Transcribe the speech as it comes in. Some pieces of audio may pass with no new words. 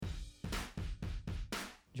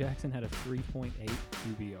Jackson had a 3.8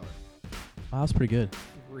 QBR. Wow, that's pretty good.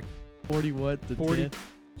 40 what? To 40. 10?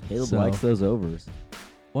 Caleb So- likes those overs.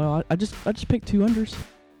 Well, I just picked 2 unders.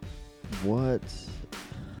 What?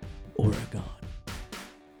 Oregon.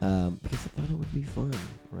 Because I thought it would be fun,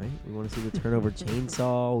 right? We want to see the turnover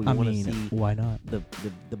chainsaw. We I want to mean, see why not? the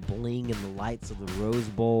bling and the lights of the Rose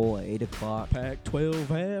Bowl at 8 o'clock. Pac-12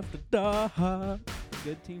 have to die.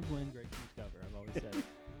 Good teams win, great teams cover. I've always said it.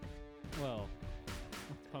 Well,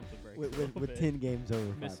 let's pump the brakes a little With bit. 10 games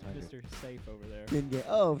over Mis- 500. Mr. Safe over there. 10 games.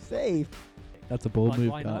 Oh, safe. That's a bold Like,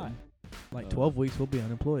 move, why Cotton. not? Like 12 weeks, we'll be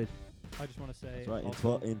unemployed. I just want to say. That's right.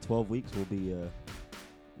 also- In 12 weeks, we'll be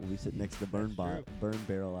sitting next to the That's true. burn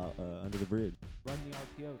barrel out under the bridge. Run the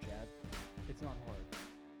RPO, Chad. It's not hard.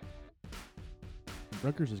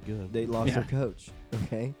 Rutgers is good. They lost Yeah. their coach.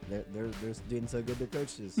 Okay, they're doing so good. Their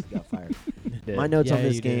coach just got fired. Did. My notes on Yeah,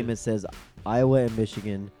 this you game did. it says Iowa and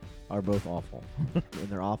Michigan are both awful, and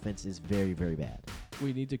their offense is very very bad.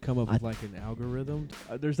 We need to come up with like an algorithm.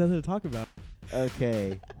 There's nothing to talk about.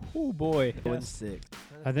 Okay, Oh boy. 1-6.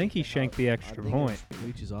 I think he shanked the extra point.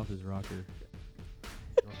 Leach is off his rocker.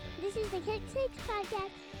 This is the Kick Six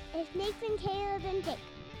Podcast. It's Nathan, Caleb, and Jake.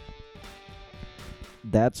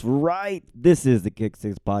 That's right. This is the Kick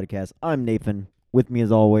Six Podcast. I'm Nathan. With me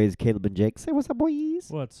as always, Caleb and Jake. Say what's up, boys.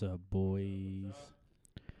 What's up, boys?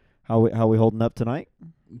 How we holding up tonight?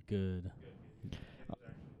 Good.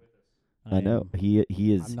 I know he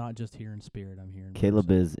is. I'm not just here in spirit. I'm here in Caleb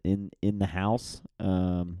person. is in the house,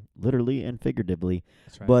 literally and figuratively.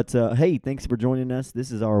 That's right. But hey, thanks for joining us.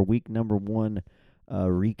 This is our week number 1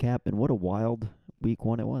 recap, and what a wild week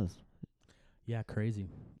 1 it was. Yeah, crazy.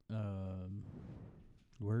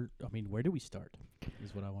 Where do we start?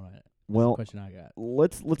 Is what I want to. Well, question I got.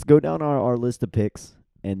 let's go down our list of picks,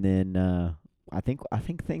 and then I think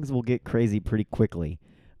things will get crazy pretty quickly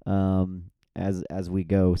as we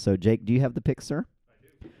go. So, Jake, do you have the picks, sir? I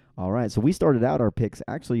do. All right. So we started out our picks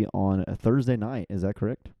actually on a Thursday night. Is that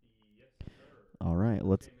correct? Yes, sir. All right.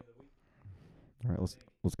 Let's go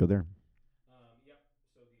there. Yep.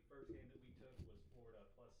 So the first game that we took was Florida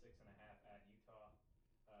plus 6.5 at Utah.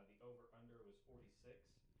 The over/under was 46.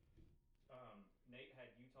 Nate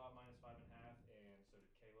had Utah minus 5.5, and so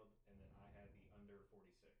did Caleb, and then I had the under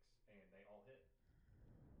 46, and they all hit.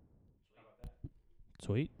 How about that?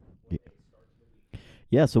 Sweet. What a start to the week.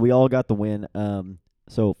 Yeah. So we all got the win.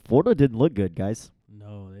 So Florida didn't look good, guys.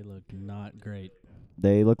 No, they look not great.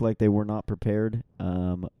 They looked like they were not prepared.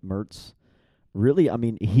 Mertz, really, I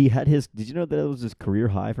mean, he had his. Did you know that it was his career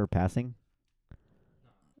high for passing?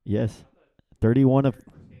 Yes, 31 of.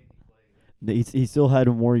 He still had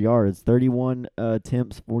more yards. 31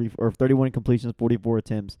 attempts, 31 completions, 44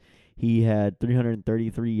 attempts. He had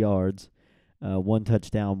 333 yards, 1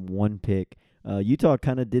 touchdown, 1 pick. Utah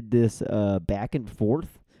kind of did this back and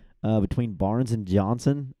forth between Barnes and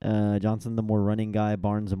Johnson. Johnson, the more running guy,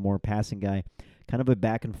 Barnes, a more passing guy. Kind of a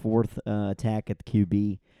back and forth attack at the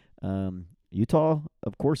QB. Utah,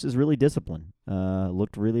 of course, is really disciplined.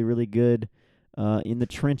 Looked really, really good in the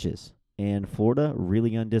trenches. And Florida,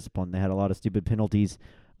 really undisciplined. They had a lot of stupid penalties,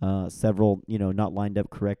 several, not lined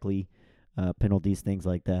up correctly, penalties, things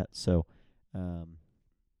like that. So, I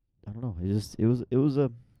don't know. It was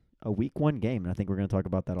a week 1 game, and I think we're going to talk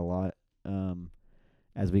about that a lot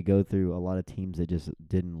as we go through a lot of teams that just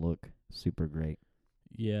didn't look super great.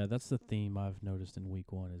 Yeah, that's the theme I've noticed in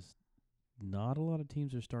week 1 is not a lot of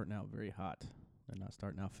teams are starting out very hot. They're not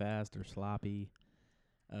starting out fast or sloppy.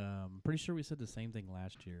 Pretty sure we said the same thing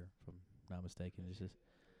last year, if I'm not mistaken. It's just,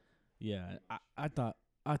 yeah, I thought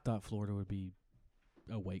Florida would be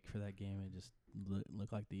awake for that game. It just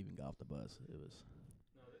looked like they even got off the bus. It was.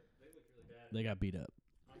 No, they looked really bad. They got beat up.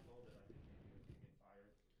 I called it. I think LSU was going to get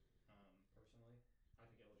fired. Personally, I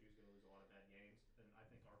think LSU is going to lose a lot of bad games, and I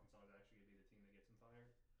think Arkansas is actually going to be the team that gets him fired.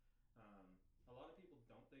 A lot of people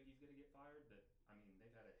don't think he's going to get fired.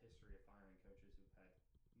 They've had a history of firing coaches who've had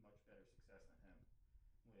much better success than him.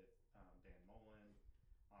 With Dan Mullen,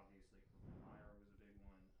 obviously Meyer was a big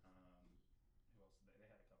one. Who else? They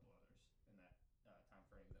had a couple others in that time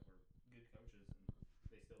frame that were good coaches, and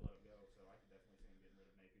they still let him go. So I could definitely see him getting rid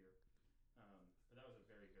of Napier. But that was a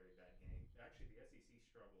very, very bad game. Actually, the SEC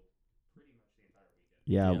struggled pretty much the entire weekend.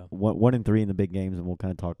 Yeah. 1 and 3 in the big games, and we'll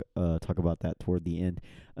kind of talk about that toward the end.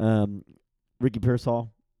 Ricky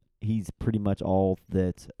Pearsall, he's pretty much all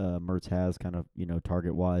that Mertz has, kind of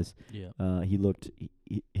target wise. Yeah. He looked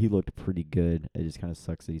pretty good. It just kind of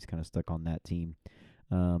sucks that he's kind of stuck on that team.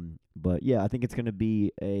 But yeah, I think it's going to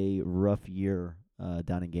be a rough year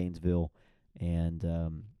down in Gainesville,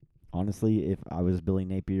 and honestly, if I was Billy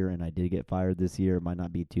Napier and I did get fired this year, it might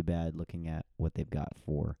not be too bad looking at what they've got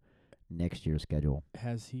for next year's schedule.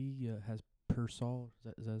 Has he has Persall,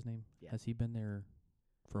 is that his name? Yeah. Has he been there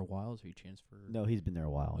for a while? Is he transferred? No, he's been there a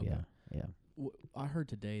while. Okay. Yeah. I heard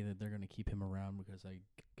today that they're going to keep him around because I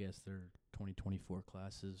guess their 2024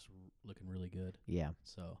 class is looking really good. Yeah.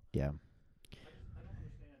 So Yeah. I don't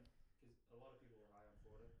understand because a lot of people are high on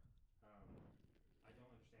Florida. I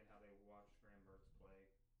don't understand how they watched Graham Mertz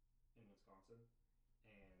play in Wisconsin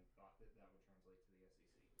and thought that that would translate to the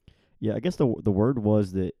SEC. Yeah, I guess the word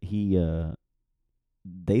was that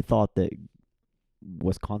they thought that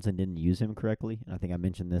Wisconsin didn't use him correctly, and I think I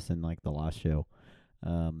mentioned this in like the last show.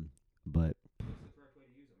 But What's the correct way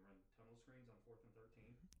to use them? Run tunnel screens on 4th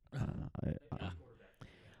and 13?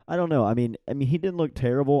 I don't know. I mean, he didn't look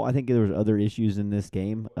terrible. I think there was other issues in this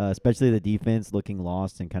game, especially the defense looking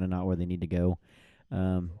lost and kind of not where they need to go.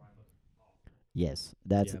 Yes,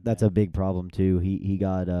 that's bad. a big problem too. He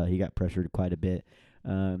got pressured quite a bit.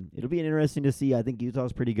 It'll be interesting to see. I think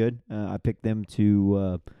Utah's pretty good. I picked them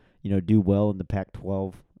to do well in the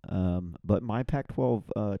Pac-12. But my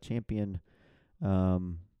Pac-12 champion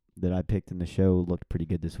that I picked in the show looked pretty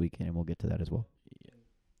good this weekend, and we'll get to that as well.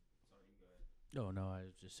 Oh no, I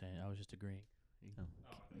was just saying. I was just agreeing. Oh.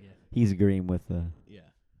 Yeah. He's agreeing with Yeah.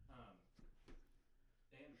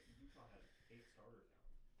 And Utah had 8 starters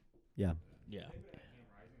out. yeah. Yeah. If they would have had Cam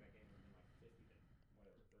Rising, that game would have been like 50 to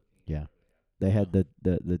whatever, 13. Yeah. Whatever they had. They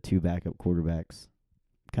had the two backup quarterbacks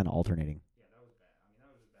kind of alternating. Yeah, that was bad. I mean, that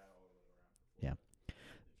was just bad all the way around. Yeah.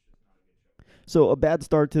 It's just not a good show. So a bad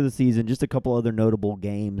start to the season. Just a couple other notable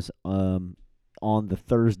games on the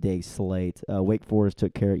Thursday slate. Wake Forest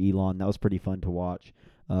took care of Elon. That was pretty fun to watch.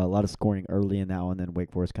 A lot of scoring early in that one, then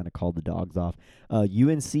Wake Forest kind of called the dogs off. UNC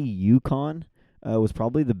UConn was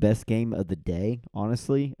probably the best game of the day,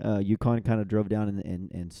 honestly. UConn kind of drove down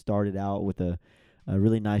and started out with a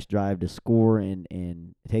really nice drive to score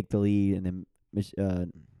and take the lead, and then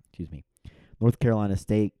North Carolina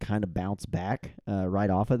State kind of bounced back right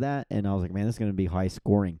off of that, and I was like, man, this is going to be high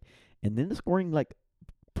scoring. And then the scoring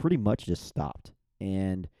pretty much just stopped,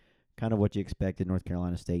 and kind of what you expected. North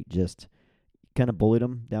Carolina State just kind of bullied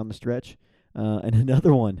them down the stretch. And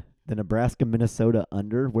another one, the Nebraska-Minnesota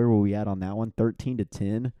under. Where were we at on that one?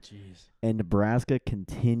 13-10. Jeez. And Nebraska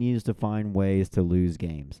continues to find ways to lose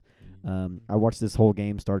games. I watched this whole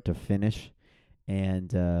game start to finish, and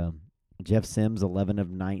Jeff Sims, 11 of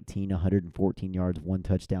 19, 114 yards, 1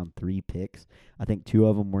 touchdown, 3 picks. I think 2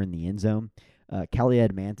 of them were in the end zone.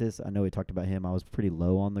 Khalid Mantis, I know we talked about him. I was pretty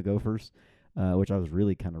low on the Gophers, which I was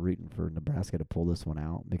really kind of rooting for Nebraska to pull this one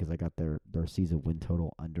out because I got their season win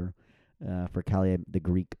total under. For Khalid, the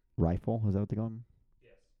Greek rifle. Is that what they call him?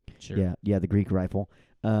 Yes. Sure. Yeah, the Greek rifle.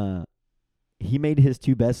 He made his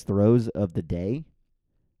 2 best throws of the day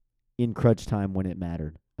in crunch time when it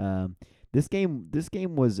mattered. This game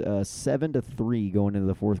was 7-3 going into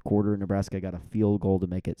the fourth quarter. Nebraska got a field goal to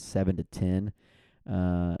make it 7-10.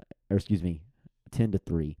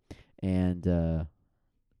 10-3. And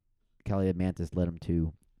Khalid Mantis led them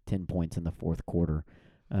to 10 points in the fourth quarter,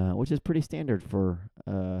 which is pretty standard for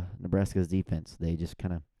Nebraska's defense. They just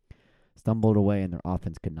kind of stumbled away, and their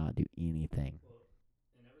offense could not do anything. Well,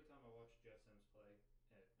 and every time I watch Jeff Sims play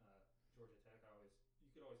at Georgia Tech,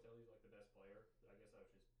 you could always tell he's like the best player. But I guess that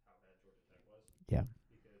was just how bad Georgia Tech was. Yeah.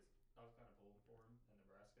 Because I was kind of pulling for him in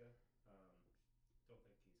Nebraska. Don't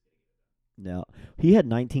think he's gonna get it done. No, he had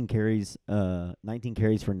 19 carries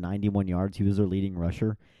for 91 yards. He was their leading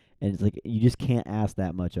rusher, and it's like you just can't ask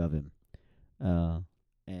that much of him.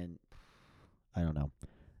 And I don't know,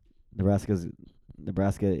 Nebraska.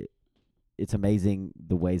 It's amazing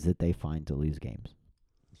the ways that they find to lose games.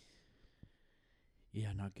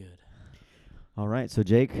 Yeah, not good. All right, so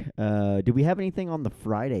Jake, do we have anything on the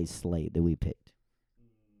Friday slate that we picked?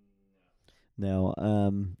 No.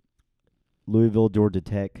 Louisville, Georgia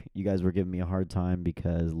Tech. You guys were giving me a hard time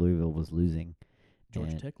because Louisville was losing.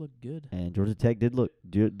 Georgia Tech looked good. And Georgia Tech did look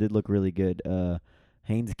really good.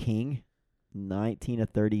 Haynes King, 19 of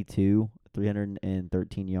 32,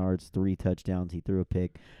 313 yards, 3 touchdowns. He threw a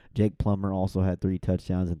pick. Jake Plummer also had 3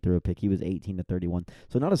 touchdowns and threw a pick. He was 18 to 31.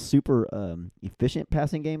 So not a super efficient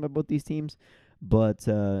passing game by both these teams, but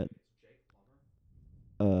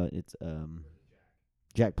it's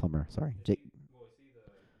Jack Plummer. Sorry, Jake. Well, is he the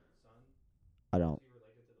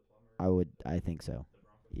son? I think so.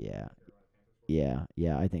 Yeah,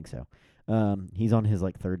 I think so. He's on his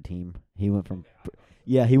third team. He went from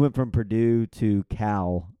Purdue to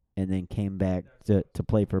Cal and then came back to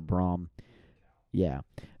play for Brom. Yeah.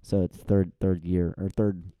 So it's third year or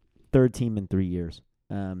third team in 3 years.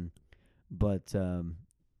 But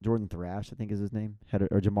Jordan Thrash, I think is his name,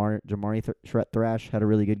 Jamari Thrash had a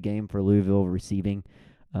really good game for Louisville receiving.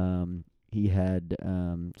 He had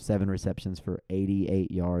 7 receptions for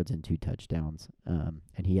 88 yards and 2 touchdowns. And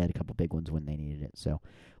he had a couple big ones when they needed it. So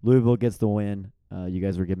Louisville gets the win. You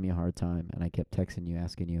guys were giving me a hard time, and I kept texting you,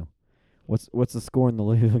 asking you, what's the score in the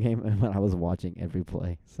Louisville game? When I was watching every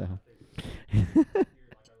play. So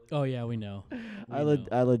Oh yeah, we know. I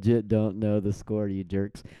legit don't know the score, you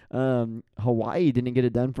jerks. Hawaii didn't get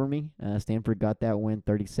it done for me. Stanford got that win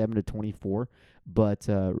 37-24. But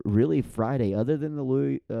really Friday, other than the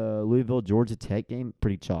Louisville Georgia Tech game,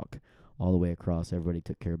 pretty chalk all the way across. Everybody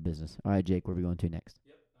took care of business. All right, Jake, where are we going to next?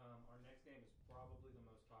 Yep. Our next game is probably the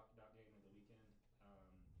most talked about game of the weekend.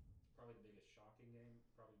 Probably the biggest shocking game.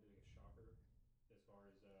 Probably the biggest shocker as far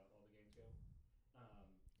as all the games go.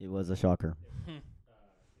 It was a shocker. It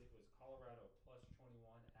was Colorado plus 21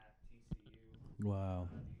 at TCU. Wow.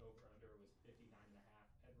 The over-under was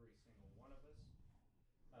 59.5. Every single one of us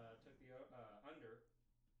took the under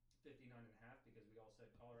 59.5 because we all said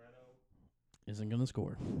Colorado Isn't gonna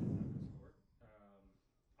score.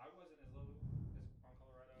 I wasn't as low as on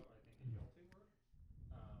Colorado. I think y'all two were.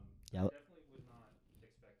 Yeah. I definitely was not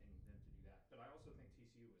expecting them to do that. But I also think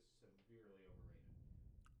TCU was severely overrated.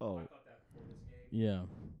 I thought that before this game. Yeah.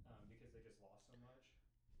 Because they just lost so much.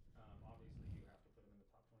 Obviously, you have to put them in the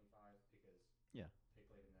top 25 because they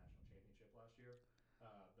played in the national championship last year.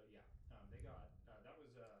 But yeah, they got that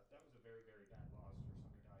was a very, very bad loss for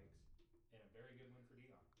Sonny Dykes and a very good win for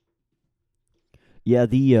Deion. Yeah,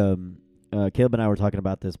 Caleb and I were talking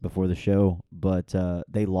about this before the show, but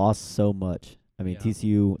they lost so much. I mean, Yeah.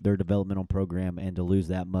 TCU, their developmental program, and to lose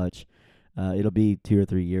that much, it'll be 2 or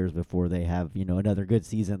 3 years before they have another good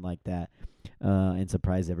season like that and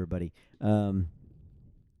surprise everybody. Man,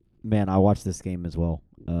 I watched this game as well,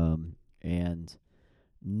 and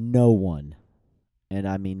no one, and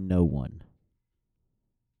I mean no one,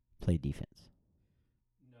 played defense.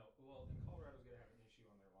 No, well, and Colorado's going to have an issue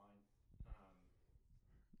on their line.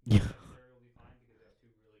 Yeah. Necessarily will be fine because they have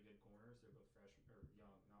 2 really good corners. They're both freshmen or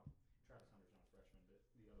young. Not Travis Hunter's not a freshman, but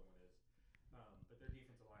the other one is. But their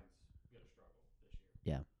defensive line's going to struggle this year.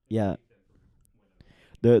 Yeah. Keep them from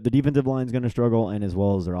winning. The defensive line's going to struggle, and as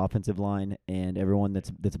well as their offensive line, and everyone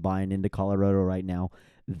that's buying into Colorado right now.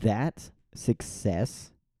 That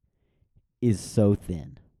success is so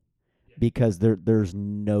thin because there's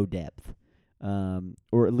no depth,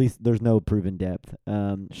 or at least there's no proven depth.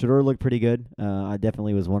 Shedeur looked pretty good. I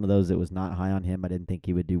definitely was one of those that was not high on him. I didn't think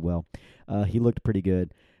he would do well. He looked pretty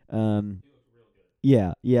good. He looked real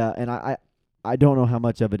good. Yeah, and I don't know how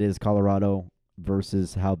much of it is Colorado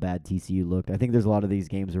versus how bad TCU looked. I think there's a lot of these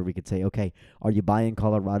games where we could say, okay, are you buying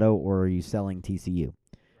Colorado or are you selling TCU?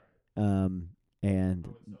 Right. And I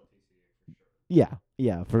would sell TCU for sure.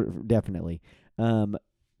 yeah, for definitely.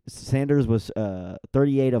 Sanders was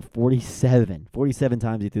 38 of 47. 47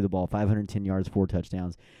 times he threw the ball, 510 yards, 4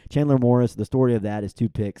 touchdowns. Chandler Morris, the story of that is 2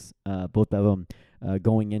 picks, both of them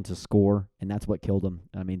going in to score, and that's what killed them.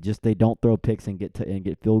 I mean, just they don't throw picks and get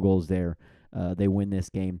field goals there. They win this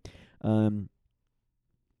game.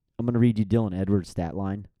 I'm going to read you Dylan Edwards' stat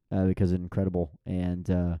line because it's incredible, and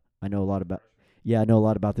I know a lot about. Yeah, I know a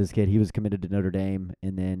lot about this kid. He was committed to Notre Dame,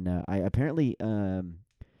 and then I apparently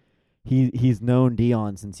he's known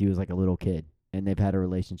Deion since he was like a little kid, and they've had a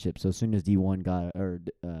relationship. So as soon as Deion got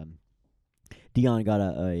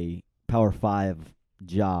a Power 5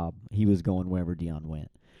 job, he was going wherever Deion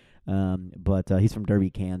went. But he's from Derby,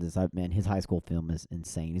 Kansas. Man, his high school film is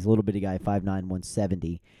insane. He's a little bitty guy, 5'9",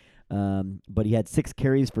 170. But he had 6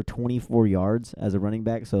 carries for 24 yards as a running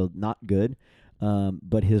back, so not good.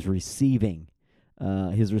 But his receiving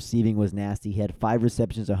was nasty. He had 5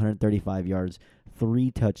 receptions, 135 yards,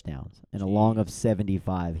 3 touchdowns, and a long of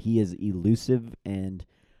 75. He is elusive, and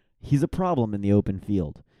he's a problem in the open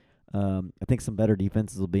field. I think some better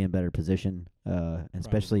defenses will be in better position, and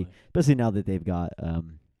especially now that they've got a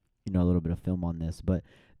little bit of film on this. But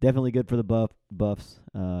definitely good for the Buffs.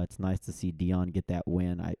 It's nice to see Deion get that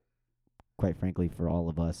win. Quite frankly, for all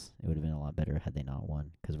of us, it would have been a lot better had they not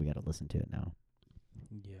won because we got to listen to it now.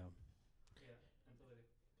 Yeah. Yeah, until they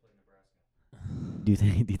play Nebraska. Do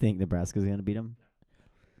you think Nebraska's going to beat them?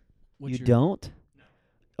 No. You don't? No.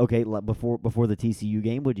 Okay, before the TCU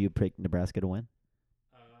game, would you pick Nebraska to win?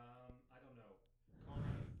 I don't know.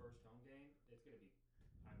 Colorado's first home game, it's going to be,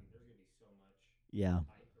 there's going to be so much Yeah.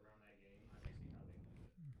 hype around that game. I don't see how they lose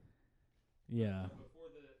it. Yeah. Before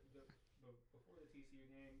the TCU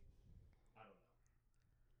game, I don't know.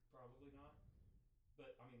 Probably not.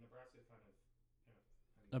 But Nebraska's kind of.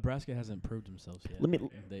 Nebraska hasn't proved themselves yet.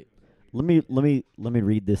 Let me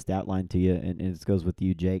read this stat line to you, and it goes with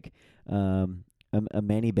you, Jake.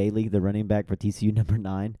 Manny Bailey, the running back for TCU, number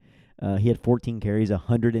 9. He had 14 carries,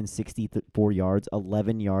 164 yards,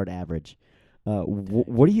 11-yard average.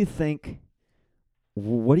 What do you think?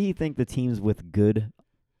 What do you think the teams with good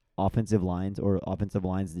offensive lines or offensive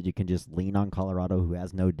lines that you can just lean on Colorado who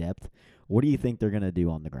has no depth? What do you think they're gonna do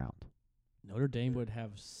on the ground? Notre Dame would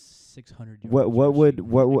have 600 yards.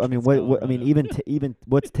 I mean even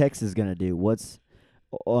what's Texas gonna do? What's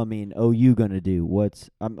OU gonna do?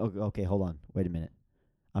 Okay, hold on. Wait a minute.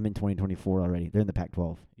 I'm in 2024 already. They're in the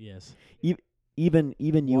Pac-12. Yes. Even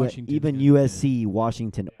Washington's USC,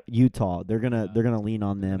 Washington, Utah, they're gonna lean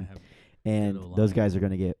on them, and good those O-line. guys are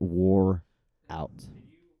gonna get wore out. Can you read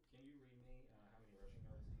me how many rushing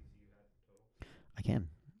yards TCU had total? I can.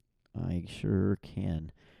 I sure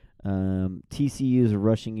can. TCU's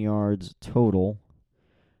rushing yards total.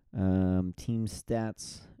 Team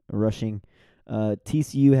stats rushing.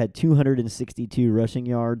 TCU had 262 rushing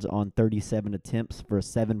yards on 37 attempts for a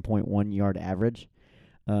 7.1 yard average,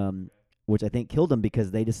 which I think killed them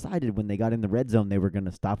because they decided when they got in the red zone they were going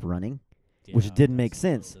to stop running, which didn't make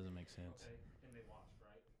sense. Doesn't make sense. Okay, and they lost,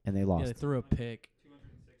 right? And they lost. Yeah, they threw a pick.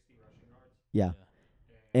 260 rushing yards. Yeah.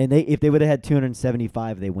 And if they would have had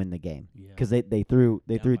 275, they win the game Yeah. because they threw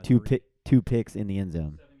Down by two 3. two picks in the end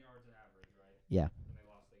zone. 7 yards in average, right? Yeah. And they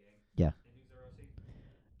lost the game. Yeah. And who's their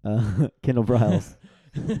OC? Kendall Briles.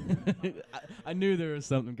 I knew there was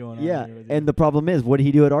something going on. Yeah, there with and you. the problem is, what did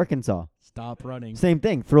he do at Arkansas? Stop running. Same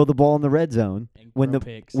thing. Throw the ball in the red zone And when throw the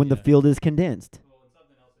picks, when the yeah. field is condensed. Well, and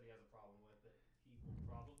something else that he has a problem with that he will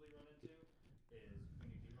probably run into is when you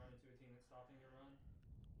do run into a team that's stopping your run,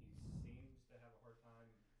 he seems to have a hard time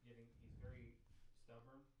getting. He's very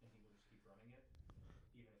stubborn, and he will just keep running it,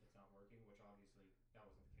 even if it's not working. Which obviously that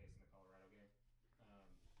wasn't the case in the Colorado game.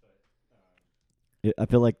 I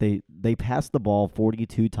feel like they passed the ball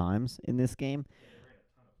 42 times in this game.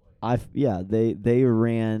 Yeah, they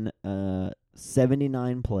ran a ton of plays. They ran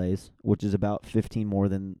 79 plays, which is about 15 more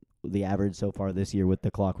than the average so far this year with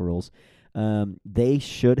the clock rules. They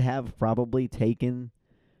should have probably taken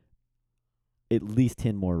at least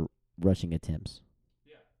 10 more rushing attempts.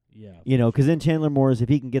 Yeah. You know, because then Chandler Morris, if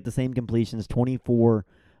he can get the same completions, 24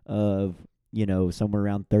 of, somewhere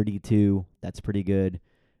around 32, that's pretty good.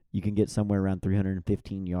 You can get somewhere around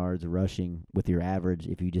 315 yards rushing with your average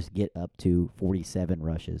if you just get up to 47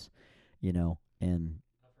 rushes, and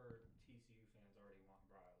I've heard TCU fans already want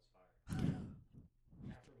Briles fired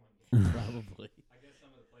after one game. Probably. I guess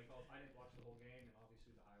some of the play calls. I didn't watch the whole game, and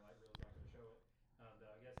obviously the highlight reel's not going to show it. I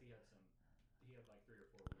guess he had like 3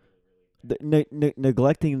 or 4 really bad.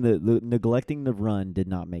 neglecting the run did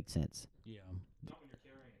not make sense. Yeah. Not when you're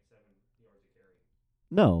carrying at 7 yards a carry.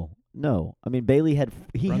 No. I mean, Bailey had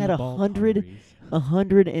Run had the ball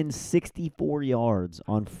 164 yards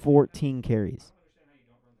on 14 carries. I don't understand how you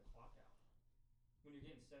don't run the clock out. When you're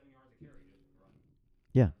getting 7 yards a carry, just run.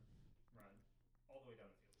 Yeah. Run all the way down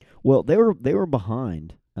the field. Well, they were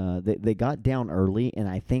behind. They got down early, and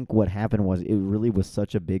I think what happened was it really was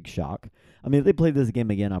such a big shock. I mean, if they played this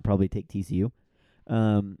game again, I'll probably take TCU.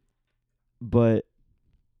 But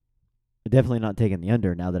definitely not taking the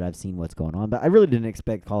under now that I've seen what's going on. But I really didn't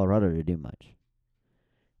expect Colorado to do much.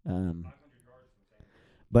 500 yards from San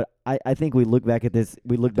But I think we look back at this.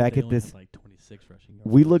 We look back They at only this. had like 26 rushing yards.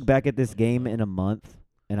 We look back at this game in a month,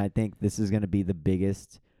 and I think this is going to be the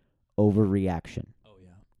biggest overreaction Oh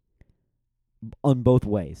yeah. on both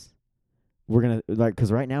ways. We're gonna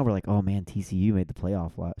because right now we're like, oh man, TCU made the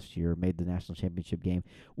playoff last year, made the national championship game.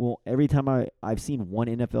 Well, every time I've seen one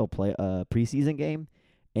NFL preseason game,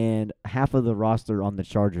 and half of the roster on the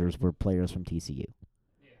Chargers were players from TCU,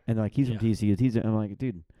 and they're like, he's from TCU. I'm like,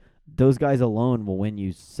 dude, those guys alone will win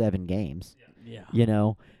you 7 games. Yeah.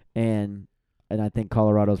 And I think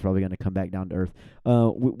Colorado's probably going to come back down to earth.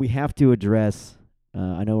 We have to address.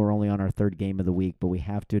 I know we're only on our 3rd game of the week, but we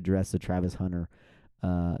have to address the Travis Hunter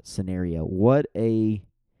scenario. What an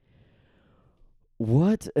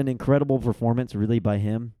incredible performance, really, by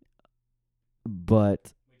him.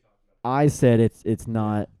 But I said it's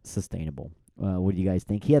not sustainable. What do you guys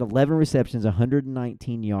think? He had 11 receptions,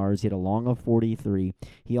 119 yards. He had a long of 43.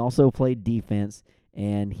 He also played defense,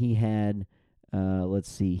 and he had let's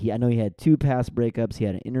see. I know he had 2 pass breakups. He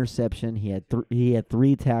had an interception. He had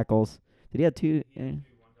 3 tackles. Did he have 2?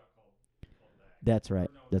 That's right.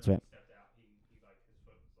 That's right.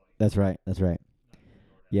 That's right. That's right.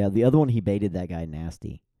 Yeah, the other one he baited that guy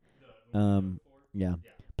nasty. Yeah.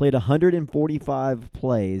 Played 145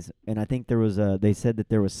 plays, and I think there was they said that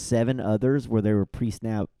there was 7 others where there were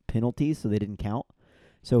pre-snap penalties, so they didn't count.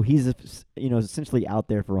 So he's essentially out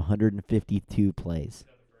there for 152 plays.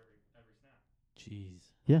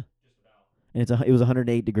 Jeez. Yeah. And it was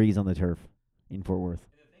 108 degrees on the turf in Fort Worth. And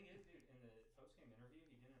the thing is, dude, in the post-game interview,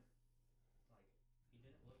 he didn't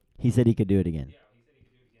He said he could do it again. Yeah, he said he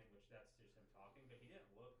could do it again, which that's just him talking, but he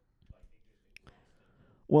didn't look like he just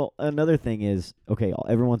exhausted. Well, another thing is, okay,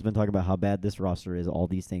 everyone's been talking about how bad this roster is, all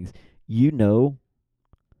these things. You know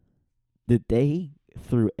that they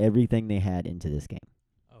threw everything they had into this game.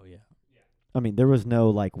 Oh yeah. I mean, there was no,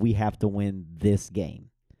 like, we have to win this game.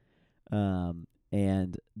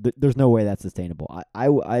 And there's no way that's sustainable.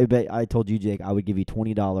 I bet I told you, Jake, I would give you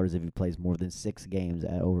 $20 if he plays more than 6 games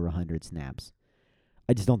at over 100 snaps.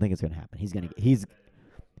 I just don't think it's going to happen. He's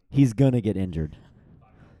going to get injured.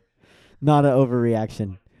 Not an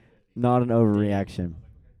overreaction. Not an overreaction.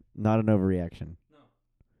 Not an overreaction. No.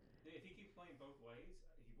 If he keeps playing both ways,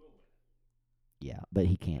 he will win it. Yeah, but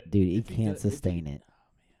he can't. Dude, he If he can't does- if he- sustain it.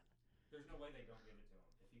 There's no way they don't give it to him.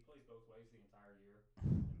 If he plays both ways the entire year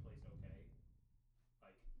and plays okay,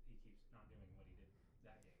 like he keeps not doing what he did that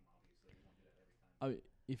game. Obviously, he won't do that every time.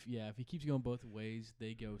 If he keeps going both ways,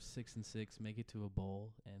 they go 6-6, make it to a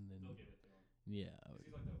bowl, and then They'll give it to him. yeah. 'Cause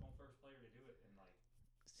he's like the first player to do it in like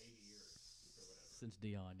 80 years or whatever. Since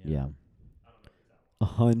Deion, Yeah. I don't know if it's that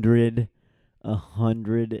long.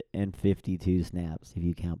 152 snaps if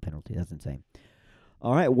you count penalty. That's insane.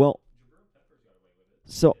 All right, well, Jabril Peppers got away with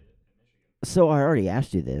it. So- He did it in Michigan. so I already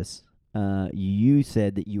asked you this. You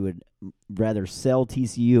said that you would rather sell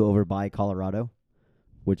TCU over buy Colorado,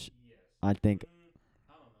 which Yes. I think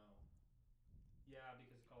I don't know. Yeah,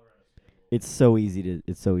 because Colorado's stable. it's so easy to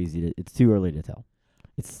it's too early to tell.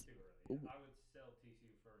 It's too early. I would sell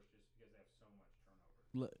TCU first just because they have so much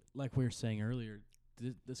turnover. like we were saying earlier,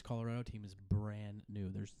 this Colorado team is brand new.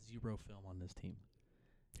 There's 0 film on this team.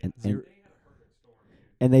 And- They and- had a perfect storm, dude.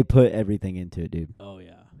 and they put everything into it, dude. Oh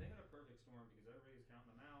yeah. They had a perfect storm because everybody was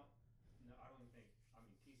counting them out. No, I don't even think. I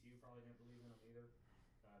mean, TCU probably didn't believe in them either.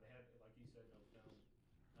 They had, like you said, no film.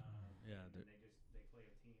 Yeah, And they're- they play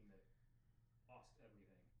a team that lost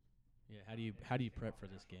everything. Yeah. How do you They prep lost for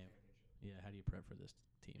the this national game? championship. Yeah. How do you prep for this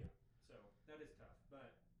team? Yeah. So that is tough,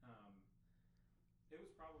 but it was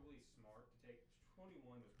probably smart to take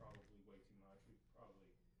 21 was probably way too much. We probably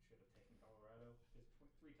should have taken Colorado because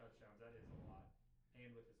 3 touchdowns that is a lot,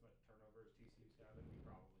 and with as much turnover as TCU's having, we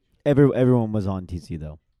probably should. Everyone was on TCU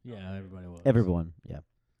though. Yeah, everybody was. Everyone, yeah.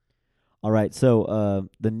 All right, so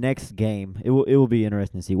the next game, it will be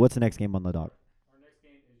interesting to see. What's the next game on the dock? Our next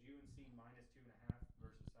game is UNC minus 2.5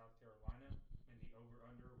 versus South Carolina, and the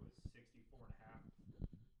over/under was 64.5.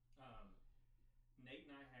 Nate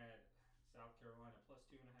and I had South Carolina plus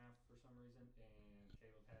 2.5 for some reason, and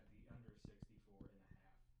Caleb had the under 64.5,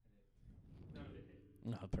 and none of it hit.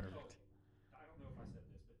 Oh, perfect. I don't know if I said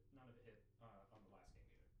this, but none of it hit on the last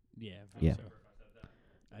game either. Yeah. I Yeah. don't remember if I said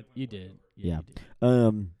that. You did. Yeah.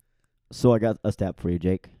 You did. So I got a stat for you,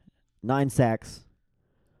 Jake. 9 sacks,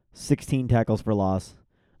 16 tackles for loss.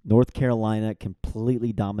 North Carolina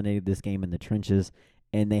completely dominated this game in the trenches,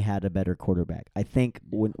 and they had a better quarterback. I think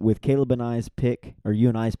with Caleb and I's pick, or you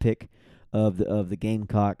and I's pick of the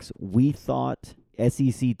Gamecocks, we thought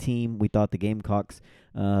SEC team. We thought the Gamecocks,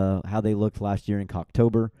 how they looked last year in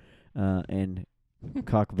Cocktober, and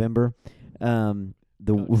Cockvember.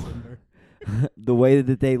 The way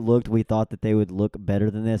that they looked, we thought that they would look better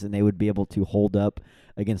than this, and they would be able to hold up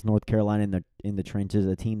against North Carolina in the trenches,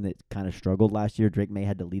 a team that kind of struggled last year. Drake May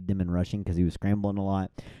had to lead them in rushing because he was scrambling a lot.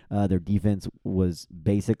 Their defense was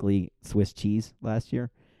basically Swiss cheese last year,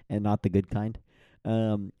 and not the good kind.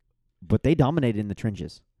 But they dominated in the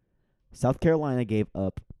trenches. South Carolina gave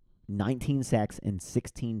up 19 sacks and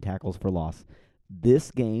 16 tackles for loss. This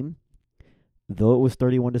game, though it was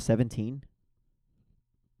 31-17,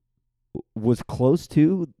 was close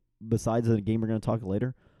to, besides the game we're going to talk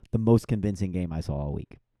later, the most convincing game I saw all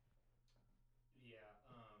week. Yeah.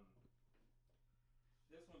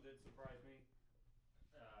 This one did surprise me.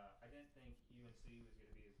 I didn't think UNC was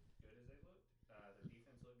going to be as good as they looked. Their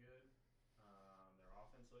defense looked good. Their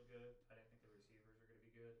offense looked good. I didn't think the receivers were going to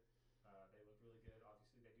be good. They looked really good.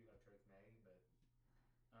 Obviously, they do have Drake May, but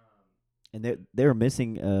And they were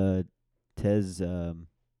missing Tez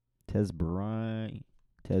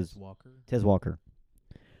Walker. Tez Walker.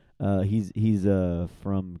 He's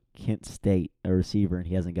from Kent State, a receiver, and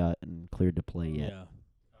he hasn't gotten cleared to play yet. Yeah.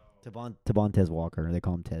 Tavon Tez Walker, they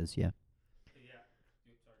call him Tez. Yeah. yeah.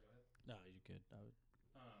 Sorry, go ahead. No, you could.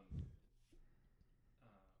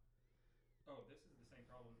 This is the same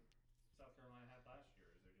problem South Carolina had last year.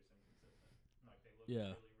 Is they're just inconsistent. Like they look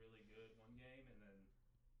Yeah. really, really good one game, and then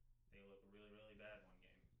they look really, really bad one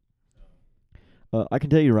game. So I can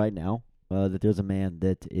tell you right now that there's a man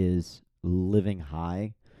that is living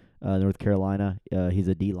high, North Carolina. He's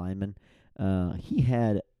a D lineman. He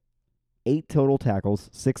had 8 total tackles,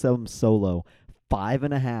 6 of them solo,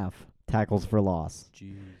 5.5 tackles for loss.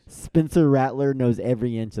 Jeez. Spencer Rattler knows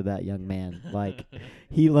every inch of that young man. Like,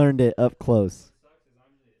 he learned it up close. What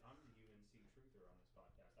sucks is I'm the UNC truther on this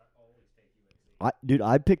podcast. I always take UNC. Dude,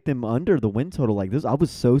 I picked them under the win total like this. I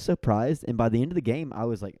was so surprised, and by the end of the game, I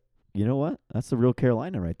was like, you know what? That's the real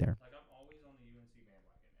Carolina right there. Like, I'm always on the UNC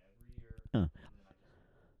bandwagon every year. Huh.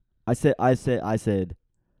 And then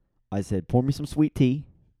I said, pour me some sweet tea.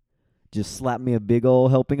 Just slap me a big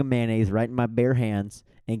old helping of mayonnaise right in my bare hands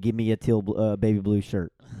and give me a teal baby blue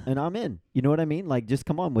shirt. And I'm in. You know what I mean? Like, just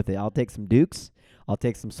come on with it. I'll take some Dukes. I'll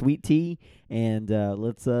take some sweet tea, and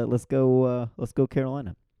let's go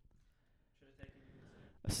Carolina.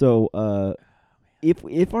 So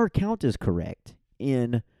if our count is correct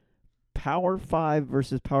in Power 5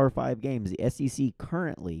 versus Power 5 games, the SEC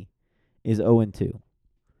currently is 0-2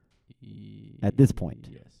 at this point.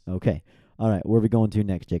 Yes. Okay. All right. Where are we going to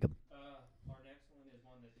next, Jacob? our next one is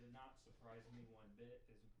one that did not surprise me one bit,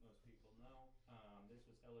 as most people know. This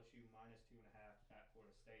was LSU minus 2.5 at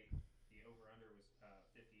Florida State. The over/under was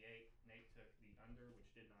 58. Nate took the under, which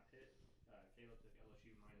did not hit. Caleb took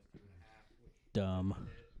LSU minus 2.5, which Dumb. did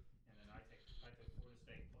not hit. And then I took Florida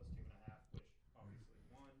State plus 2.5, which obviously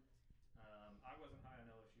won. I wasn't high on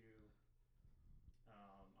LSU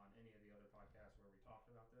on any of the other podcasts where we talked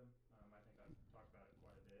about them. I think I've talked about it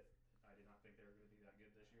quite a bit. I did not think they were going to be that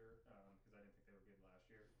good this year because I didn't think they were good last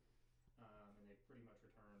year. And they pretty much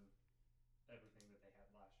returned everything that they had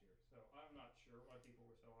last year. So I'm not sure why people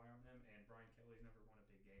were so high on them. And Brian Kelly's never won a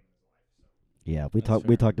big game in his life. So Yeah,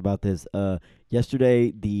 we talked about this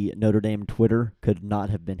yesterday. The Notre Dame Twitter could not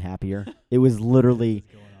have been happier. It was literally,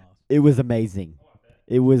 it was amazing.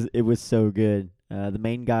 It was so good. The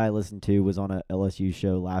main guy I listened to was on a LSU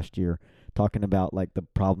show last year talking about like the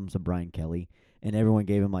problems of Brian Kelly, and everyone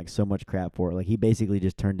gave him like so much crap for it. Like, he basically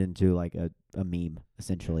just turned into like a meme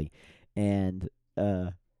essentially, and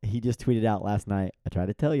he just tweeted out last night, "I tried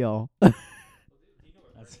to tell y'all." do you know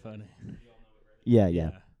what That's Reddit funny. is? Do y'all know what Reddit is? Yeah.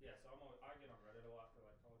 Yeah, so I get on Reddit a lot for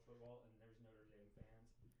like college football, and there's Notre Dame fans.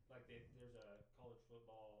 Like there's a college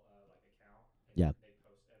football like account, and Yeah. they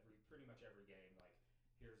post pretty much every game. Like,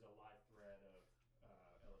 here's a live thread of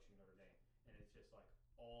LSU Notre Dame, and it's just like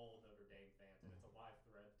all Notre Dame fans, and it's a live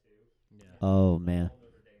thread too. Yeah. Oh man, All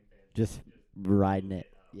Notre Dame fans just riding it.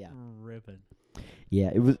 up. Yeah. Ripping. Yeah.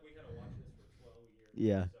 It was. We had to watch this for 12 years.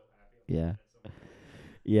 Yeah. I'm so happy. Yeah. So much.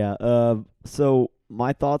 Yeah. So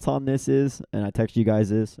my thoughts on this is, and I text you guys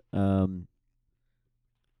this,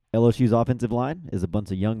 LSU's offensive line is a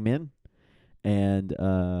bunch of young men, and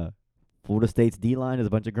Florida State's D line is a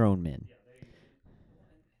bunch of grown men. Yeah,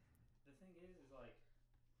 the thing is like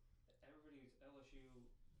everybody's LSU,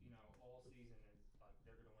 all season is like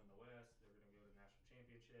they're gonna win the West, they're gonna go to the national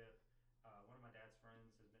championship. One of my dad's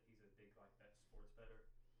friends he's a big like sports bettor,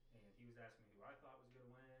 and he was asking me who I thought was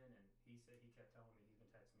gonna win, and he kept telling me, he's been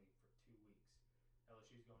texting me for 2 weeks.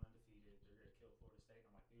 LSU's going undefeated, they're gonna kill Florida State.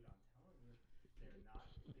 I'm like, dude, I'm telling you, they're not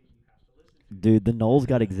who you have to listen to. Dude, the Knowles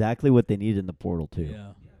got exactly what they needed in the portal too.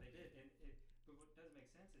 Yeah. Yeah, they did. But what doesn't make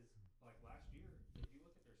sense is, like last year, if you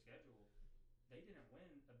look at their schedule, they didn't win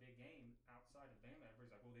a big game outside of Bama.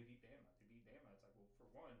 Everybody's like, well, they beat Bama. It's like, well, for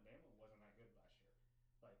one, Bama wasn't that good last year.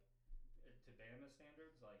 Like, to Bama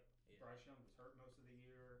standards, like, Bryce Young was hurt most of the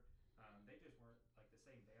year. They just weren't like the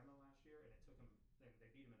same Bama last year, and it took them. They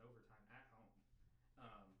beat them in overtime at home.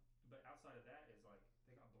 But outside of that, is like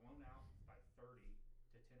they got blown out by 30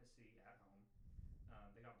 to Tennessee at home.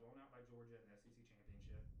 They got blown out by Georgia in the SEC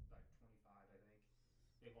championship, like 25, I think.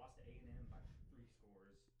 They lost to A&M by 3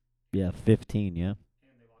 scores. Yeah, 15. Yeah.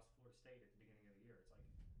 And they lost to Florida State at the beginning of the year. It's like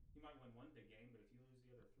you might win one big game, but if you lose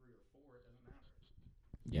the other 3 or 4, it doesn't matter.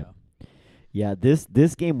 Yeah. Yeah,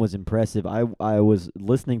 this game was impressive. I was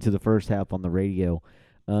listening to the first half on the radio.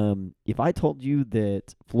 If I told you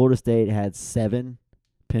that Florida State had 7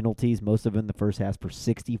 penalties, most of them in the first half, for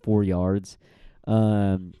 64 yards,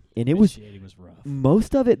 and it was rough.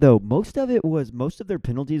 most of their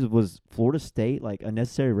penalties was Florida State, like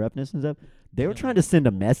unnecessary roughness and stuff. They were trying to send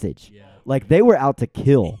a message, Yeah. like they were out to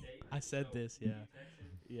kill. I said this. Yeah.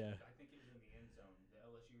 Yeah. I think it was in the end zone. The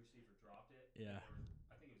LSU receiver dropped it. Yeah.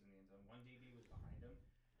 I think it was in the end zone. One DB was behind him.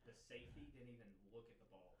 The safety didn't even look at the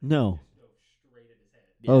ball. No. Just go straight at his head.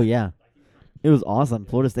 Oh yeah, Like, he was trying to it was awesome.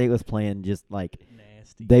 Florida State was playing just like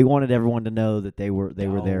Nasty. they wanted everyone to know that they were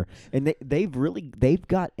there, Dogs. and they've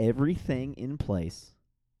got everything in place.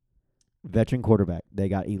 Veteran quarterback. They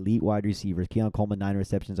got elite wide receivers. Keon Coleman, 9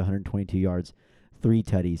 receptions, 122 yards, 3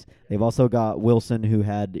 tutties. They've also got Wilson, who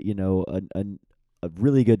had a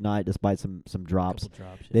really good night despite some drops. Couple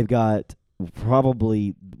drops. Yeah. They've got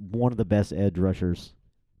probably one of the best edge rushers,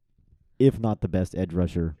 if not the best edge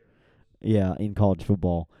rusher, in college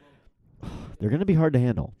football. They're going to be hard to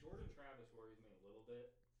handle. Jordan Travis worries me a little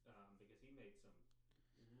bit because he made some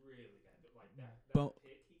really bad, like that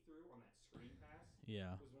pick he threw on that screen pass.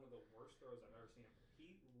 Yeah. Was one of the worst throws I've ever seen him.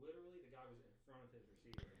 He literally, the guy was in front of his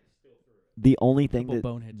receiver and he still threw it. The only thing that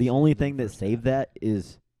first saved half. that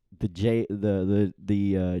is the Jaden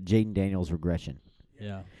Daniels regression.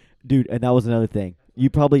 Yeah. Dude, and that was another thing. You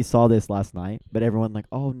probably saw this last night, but everyone like,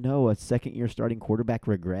 oh no, a second-year starting quarterback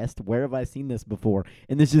regressed? Where have I seen this before?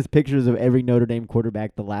 And there's just pictures of every Notre Dame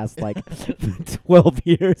quarterback the last, 12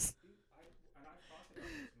 years. And I've talked about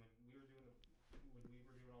this when we were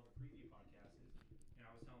doing all the preview podcasts. And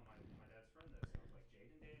I was telling my dad's friend this. I was like,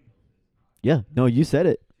 Jaden Daniels is not. Yeah, no, you said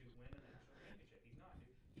it. To win a national championship, he's not.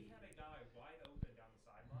 He had a guy wide open down the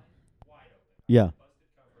sideline, wide open. Yeah. Busted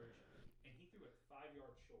coverage, and he threw it 5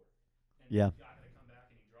 yards short. And Yeah. the guy had to come back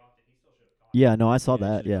and he dropped it. He still should have caught it. Yeah, no, I saw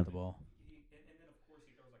that. Yeah. The ball. And then of course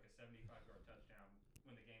he throws like a 75-yard touchdown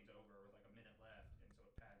when the game's over with like a minute left, and so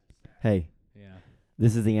it pads his stats. Hey, Yeah.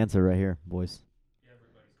 this is the answer right here, boys. Yeah,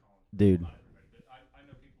 everybody's calling. Dude. Not everybody, but I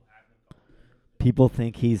know people have been calling him. People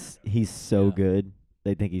think he's so Yeah. good.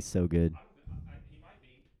 They think he's so good. He might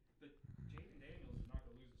be, but Jaden Daniels is not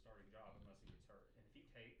going to lose the starting job unless he gets hurt. And if he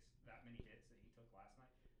takes that many hits that he took last night,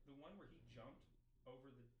 the one where he jumped over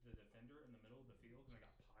the defender in the middle of the field and they got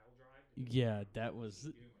pile drive. Yeah, that was.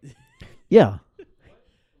 Yeah.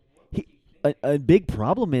 What He- was he thinking? A big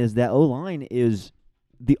problem is that O-line is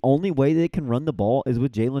the only way they can run the ball is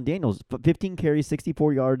with Jalen Daniels. 15 carries,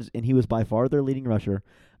 64 yards, and he was by far their leading rusher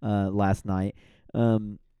last night.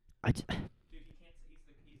 Dude, he can't. He's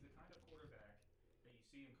the kind of quarterback that you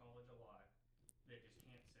see in college a lot that just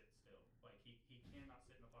can't sit still. Like he cannot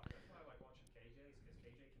sit in the pocket. That's why I like watching KJ's because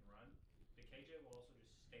KJ can run, but KJ will also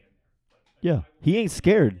just stand there. Like a Yeah, guy will he ain't stand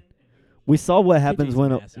scared. and he will We just- saw what happens KJ's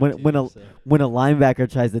when massive, when a too, linebacker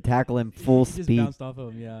tries to tackle him full he just speed. bounced off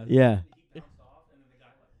of him. Yeah. Yeah, He bounced off, and then the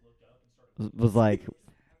guy like looked up and started. was like,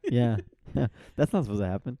 yeah, that's not supposed to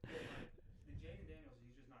happen. The Jaden Daniels,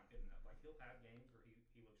 he's just not good enough. Like he'll have games where he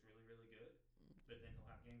looks really really good, but then he'll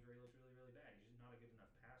have games where he looks really really bad. He's just not a good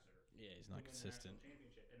enough passer. Yeah, he's to not win the consistent. national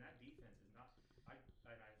championship, and that defense is not.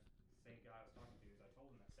 Same guy I was talking to is I told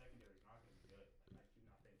him that secondary is not going to be good. Like, I do not think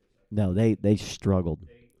they're secondary. No, they struggled.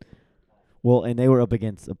 They awful. Well, and they were up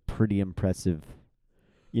against a pretty impressive.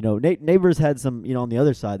 Neighbors had some. On the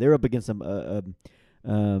other side, they were up against some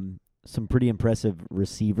pretty impressive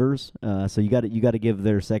receivers. So you got to give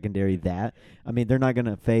their secondary that. I mean, they're not going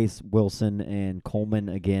to face Wilson and Coleman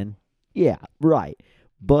again. Yeah, right.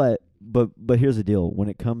 But here's the deal. When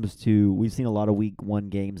it comes to, we've seen a lot of week 1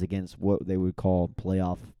 games against what they would call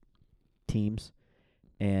playoff teams,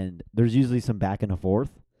 and there's usually some back and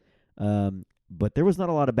forth. But there was not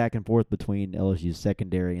a lot of back and forth between LSU's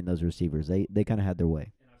secondary and those receivers. They kind of had their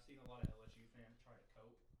way. And I've seen a lot of LSU fans try to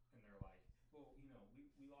cope, and they're like, "Well, we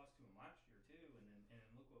lost to them last year too, and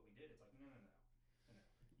look what we did." It's like, no.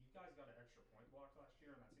 You guys got an extra point block last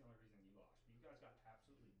year, and that's the only reason you lost. You guys got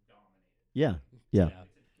absolutely dominated. Yeah. Yeah.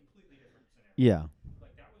 It's a completely different scenario. Yeah.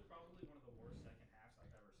 Like that was probably one of the worst second halves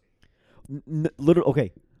I've ever seen.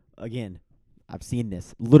 Okay. Again, I've seen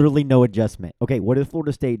this. Literally no adjustment. Okay, what did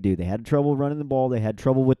Florida State do? They had trouble running the ball. They had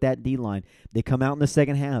trouble with that D-line. They come out in the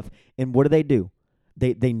second half, and what do?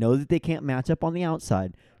 They know that they can't match up on the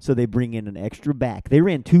outside, so they bring in an extra back. They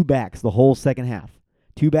ran 2 backs the whole second half.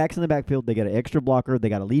 2 backs in the backfield. They got an extra blocker. They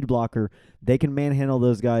got a lead blocker. They can manhandle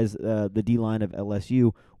those guys, the D-line of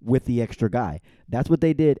LSU, with the extra guy. That's what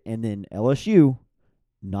they did, and then LSU,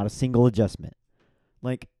 not a single adjustment.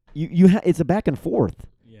 Like, it's a back and forth.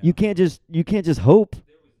 Yeah. You can't just hope. There was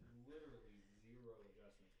literally zero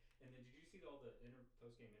adjustment. And then did you see all the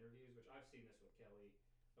post-game interviews? Which I've seen this with Kelly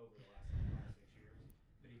over the last 5-6 years.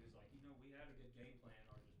 But he was like, we had a good game plan.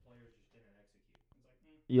 Our players just didn't execute. It's like,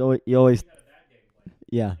 You always you had a bad game plan.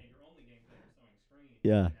 yeah. And your only game plan was throwing screens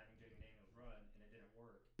Yeah. and having Jaden Daniels run, and it didn't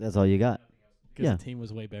work. That's all you got. Nothing else to do. Because Yeah. the team was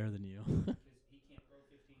way better than you. Because he can't throw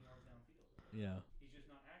 15 yards downfield. Yeah. He's just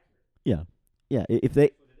not accurate. Yeah. If That's what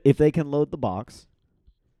it is. they can load the box,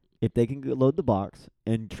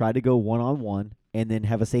 and try to go 1-on-1 and then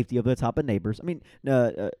have a safety over the top of Neighbors. I mean,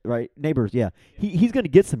 right? Neighbors, yeah. He's going to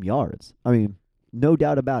get some yards. I mean, no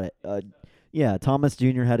doubt about it. Yeah, Thomas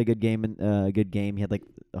Jr. had a good game. He had like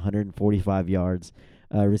 145 yards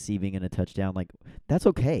receiving and a touchdown. Like, that's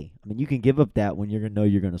okay. I mean, you can give up that when you're going to know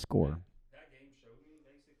you're going to score. That game showed me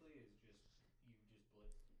basically is just you just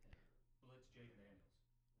blitz Jaden Daniels.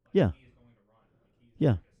 Like, Yeah. he is going to run. Like he's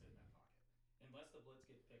Yeah. not going to sit in that pocket unless the blitz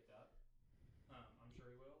gets picked up. I'm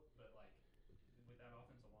sure he will, but like with that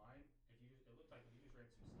offensive line, it looked like if you just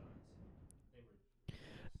ran some stunts, they were.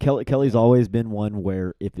 Kelly's always been one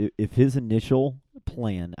where if his initial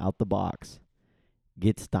plan out the box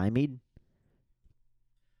get stymied.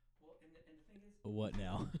 Well, and the thing is, What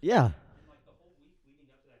now? Yeah. and like the whole week leading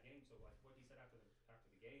up to that game. So like what he said after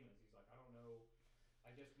the game is he's like, I don't know.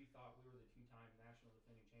 I guess we thought we were the 2-time national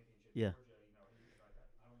defending championship Yeah. Georgia. You know, he's like,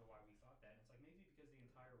 I don't know why we thought that. And it's like maybe because the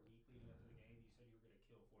entire week leading up to the game, you said you were going to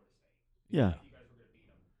kill Florida State. Yeah. Like you guys were going to beat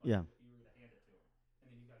them. Like Yeah. you were going to hand it to them, and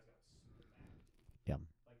then you guys got smacked. Yeah.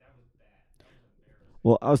 Like that was bad. That was embarrassing.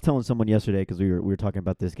 Well, I was telling someone yesterday because we were talking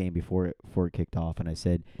about this game before it kicked off, and I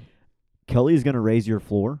said Kelly's going to raise your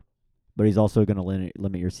floor, but he's also going to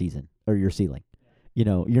limit your season or your ceiling. You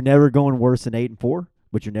know, you're never going worse than 8-4,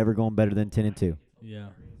 but you're never going better than 10-2. Yeah.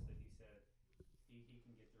 That he said he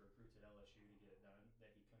can get the recruits at LSU to get it done that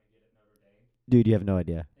he couldn't get at Notre Dame. Dude, you have no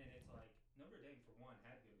idea. And it's like Notre Dame for one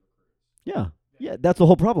had good recruits. Yeah. Yeah, that's the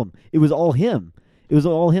whole problem. It was all him. It was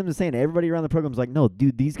all him saying everybody around the program's like, no,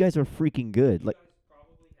 dude, these guys are freaking good. You Like, guys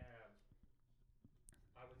probably have,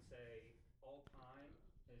 I would say, all time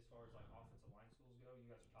as far as like offensive line schools go. You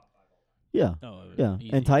guys are top 5 all time. yeah, Oh, yeah,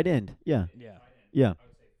 easy. and tight end, yeah, Yeah. Tight end, yeah. I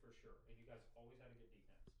would say for sure. And you guys always had a good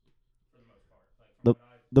defense for the most part. Like from what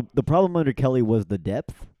I've The problem under Kelly was the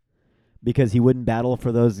depth because he wouldn't battle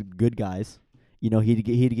for those good guys. You know, he'd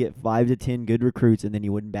get 5 to 10 good recruits, and then he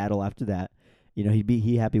wouldn't battle after that. You know, he'd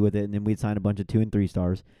be happy with it, and then we'd sign a bunch of 2 and 3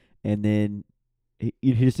 stars, and then he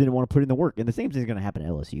just didn't want to put in the work. And the same thing's going to happen at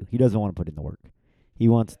LSU. He doesn't want to put in the work. He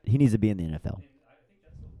needs to be in the NFL. And I think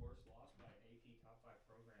that's the worst loss by an AP top 5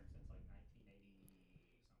 program since like 1980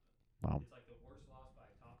 something. Wow. It's like the worst loss by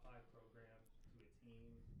a top 5 program to a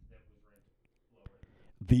team that was ranked lower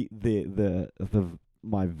than The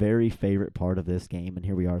my very favorite part of this game, and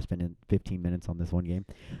here we are spending 15 minutes on this one game,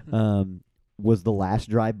 was the last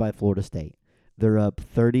drive by Florida State. They're up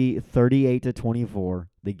 38 to 24.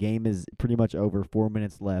 The game is pretty much over, 4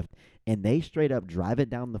 minutes left, and they straight up drive it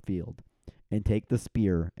down the field and take the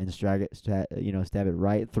spear and stab it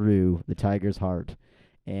right through the Tigers' heart.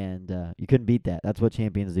 And you couldn't beat that. That's what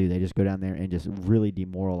champions do. They just go down there and just really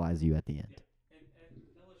demoralize you at the end. Yeah. And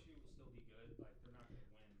LSU will still be good. Like they're not going to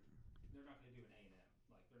win. They're not going to do an A&M.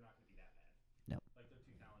 Like they're not going to be that bad. No. Like they're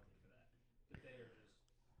too talented for that. But they are just.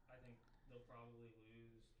 I think they'll probably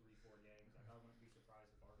lose 3-4 games. Like I wouldn't be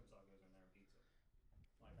surprised if Arkansas goes in there and beats them.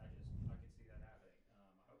 Like I could see that happening.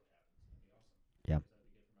 I hope it happens. That'd be awesome. Yeah. That'd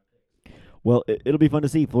be good for my picks. Well, it'll be fun to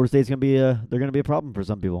see. Florida State's gonna be they're gonna be a problem for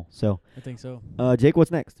some people. So, I think so. Jake, what's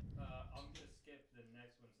next? I'm going to skip the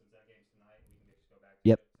next one since that game's tonight. We can just go back.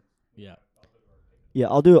 Yep. To it since we Yeah. I'll go to our pick. Yeah,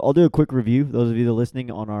 I'll do a quick review. Those of you that are listening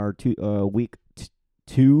on our week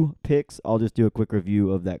 2 picks, I'll just do a quick review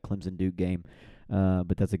of that Clemson Duke game.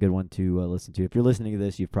 But that's a good one to listen to. If you're listening to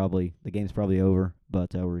this, the game's probably over,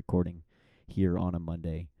 but we're recording here on a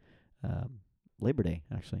Monday, Labor Day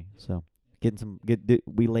actually. So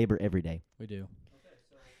we labor every day. We do. Okay,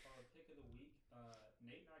 so our pick of the week,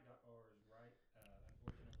 Nate and I got ours right.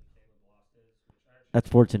 Unfortunately, Caleb lost his, which I actually That's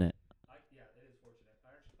fortunate. yeah, it is fortunate.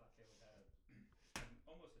 I actually thought Caleb had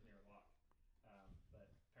almost a near lock, but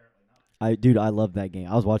apparently not. I loved that game.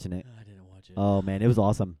 I was watching it. I didn't watch it. Oh man, it was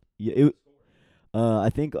awesome. Yeah, I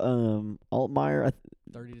think Altmaier.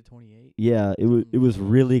 30 to 28. Yeah, it was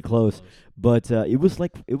really close. But it was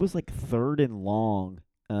like 3rd and long,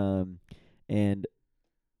 and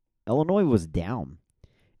Illinois was down,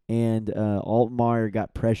 and Altmaier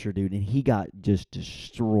got pressure, dude, and he got just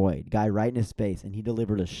destroyed. Guy right in his face, and he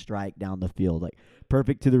delivered a strike down the field, like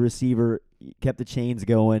perfect to the receiver. Kept the chains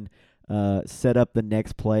going. Set up the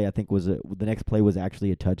next play. I think the next play was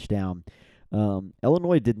actually a touchdown.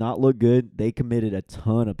 Illinois did not look good. They committed a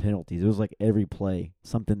ton of penalties. It was like every play,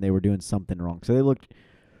 they were doing something wrong. So they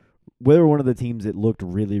were one of the teams that looked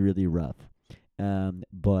really, really rough.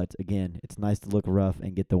 But again, it's nice to look rough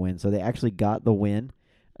and get the win. So they actually got the win.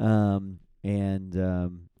 Caleb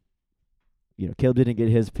didn't get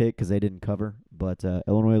his pick because they didn't cover, but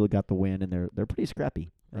Illinois got the win, and they're pretty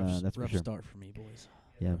scrappy. That's for rough sure. start for me, boys.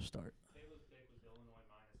 Yeah. Rough start. Caleb's pick was Illinois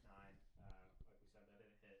 -9. Like we said, that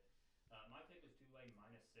didn't hit. My pick was Tulane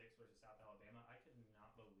 -6 versus South Alabama. I could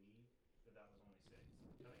not believe that was only 6. I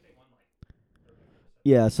think they won like 30 or 7.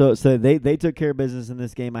 Yeah, so they took care of business in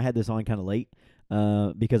this game. I had this on kind of late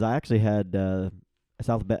because I actually had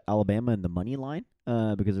South Alabama in the money line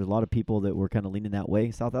because there's a lot of people that were kind of leaning that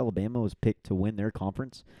way. South Alabama was picked to win their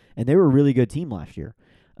conference, and they were a really good team last year.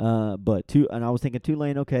 And I was thinking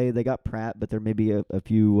Tulane, okay, they got Pratt, but there may be a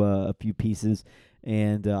few pieces,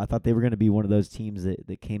 and I thought they were going to be one of those teams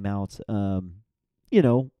that came out,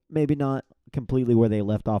 maybe not completely where they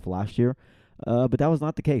left off last year. But that was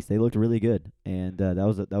not the case. They looked really good, and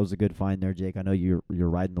that was a good find there, Jake. I know you're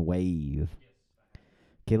riding the wave.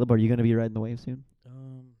 Caleb, are you going to be riding the wave soon?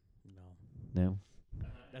 No. No.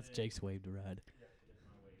 That's Jake's wave to ride.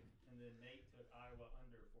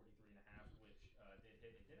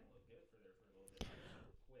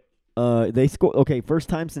 They scored. Okay, first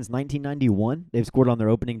time since 1991 they've scored on their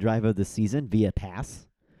opening drive of the season via pass,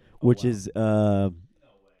 which wow. is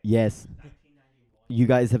yes. You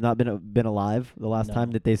guys have not been alive the last time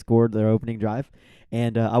No. that they scored their opening drive,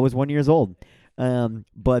 and I was 1 years old.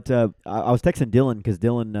 But I was texting Dylan because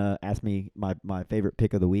Dylan asked me my favorite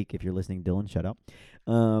pick of the week. If you're listening, Dylan, shut up.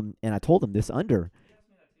 And I told him this under.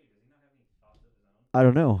 I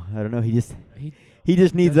don't know. He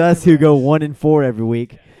just needs doesn't us who ever go ask. 1-4 every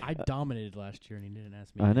week. I dominated last year, and he didn't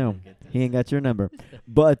ask me. I to know. get this. He ain't got your number.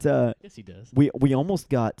 But Yes, he does. we almost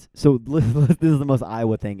got so this is the most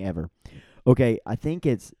Iowa thing ever. Okay, I think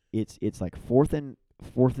it's like fourth and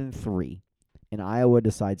 3, and Iowa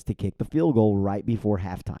decides to kick the field goal right before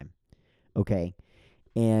halftime. Okay,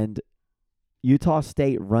 and Utah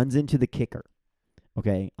State runs into the kicker.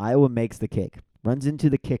 Okay, Iowa makes the kick, runs into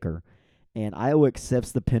the kicker, and Iowa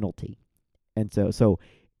accepts the penalty, and so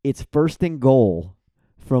it's first and goal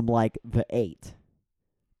from like the 8.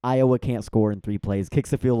 Iowa can't score in 3 plays, kicks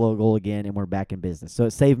the field goal again, and we're back in business. So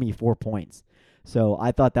it saved me 4 points. So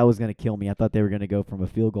I thought that was going to kill me. I thought they were going to go from a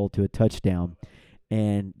field goal to a touchdown,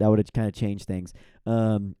 and that would have kind of changed things.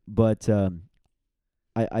 But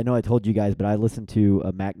I know I told you guys, but I listened to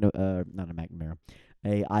a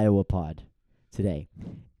Iowa pod today,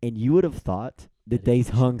 and you would have thought that they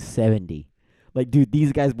hung 70. Like, dude,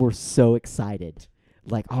 these guys were so excited.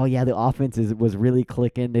 Like, oh yeah, the offense was really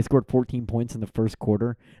clicking. They scored 14 points in the first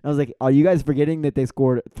quarter. And I was like, are you guys forgetting that they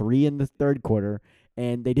scored 3 in the third quarter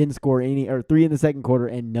and they didn't score any, or 3 in the second quarter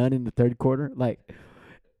and none in the third quarter? Like,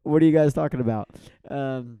 what are you guys talking about?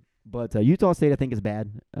 But Utah State, I think, is bad.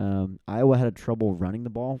 Iowa had trouble running the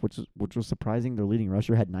ball, which was surprising. Their leading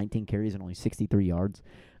rusher had 19 carries and only 63 yards.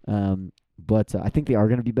 But I think they are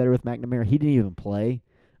going to be better with McNamara. He didn't even play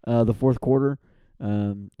the fourth quarter.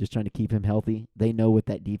 Just trying to keep him healthy. They know with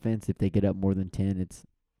that defense, if they get up more than 10, it's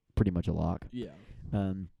pretty much a lock. Yeah.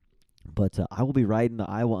 But I will be riding the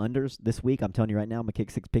Iowa unders this week. I'm telling you right now, my kick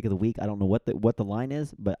 6 pick of the week. I don't know what the line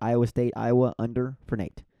is, but Iowa State, Iowa under for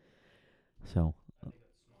Nate. So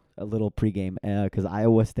a little pregame because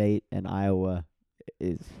Iowa State and Iowa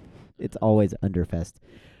it's always underfest.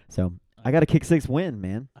 So I got a kick 6 win,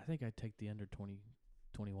 man. I think I'd take the under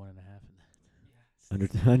 21 and a half. Under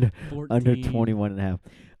 21 and a half.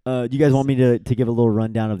 Do you guys want me to give a little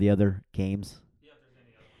rundown of the other games?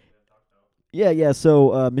 Yeah.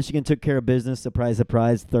 So Michigan took care of business. Surprise,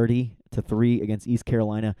 30-3 against East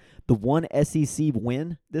Carolina. The one SEC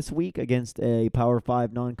win this week against a Power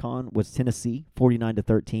 5 non-con was Tennessee,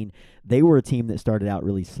 49-13. They were a team that started out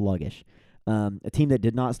really sluggish. A team that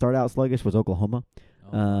did not start out sluggish was Oklahoma.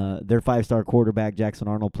 Their 5-star quarterback, Jackson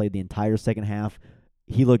Arnold, played the entire second half.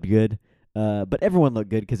 He looked good. But everyone looked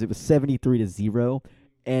good because it was 73-0.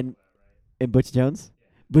 And Butch Jones?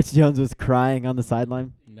 Butch Jones was crying on the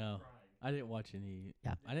sideline. No. I didn't watch any.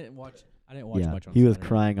 Yeah. I didn't watch Yeah, much on he was Saturday.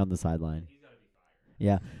 crying on the sideline.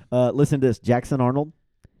 Yeah. Listen to this. Jackson Arnold,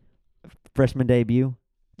 freshman debut,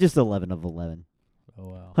 just 11 of 11. Oh,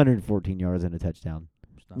 wow. 114 yards and a touchdown.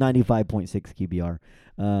 It's not bad. 95.6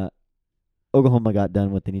 QBR. Oklahoma got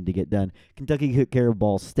done what they need to get done. Kentucky took care of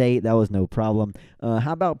Ball State. That was no problem.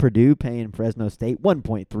 How about Purdue paying Fresno State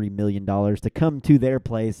 $1.3 million to come to their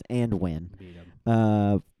place and win? Beat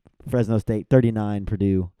 'em. Fresno State 39,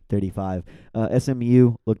 Purdue 35.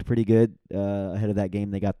 SMU looked pretty good ahead of that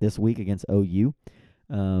game they got this week against OU.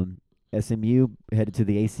 SMU headed to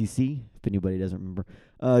the ACC, if anybody doesn't remember.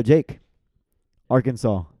 Jake,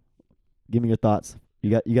 Arkansas, give me your thoughts.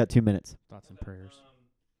 You got 2 minutes. Thoughts and prayers.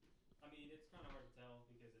 I mean, it's kind of hard to tell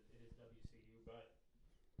because it is WCU, but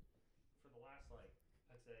for the last,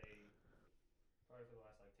 I'd say, probably for the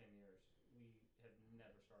last, 10 years, we have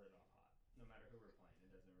never started off hot. No matter who we're playing,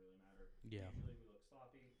 it doesn't really matter. Yeah. Usually we look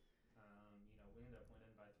sloppy. We end up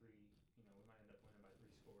winning by 3, we might end up winning by 3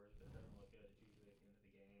 scores, but it doesn't look good. It's usually at the end of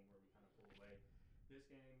the game where we kind of pull away. This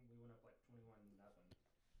game, we went up 21-0.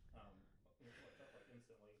 It felt like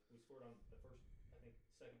instantly. We scored on the first, I think,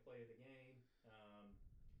 second play of the game.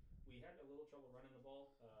 We had a little trouble running the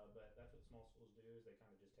ball, but that's what small schools do is they kind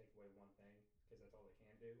of just take away one thing because that's all they can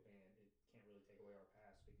do, and it can't really take away our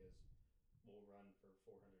pass because we'll run for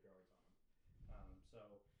 400 yards on them. So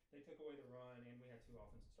they took away the run, and we had 2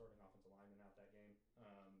 starting offensive linemen out that game.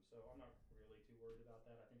 So I'm not really too worried about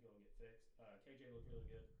that. I think it'll get fixed. KJ looked really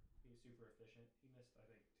good. He was super efficient. He missed, I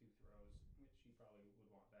think, 2 throws, which he probably would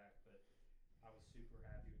want back, but I was super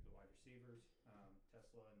happy with the wide receivers.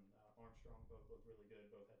 Tesla and Armstrong both looked really good.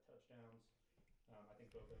 Both had touchdowns. I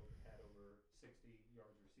think both had over 60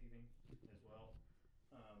 yards receiving as well.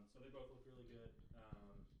 So they both looked really good.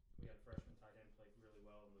 We had a freshman tight end played really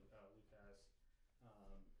well. Lucas,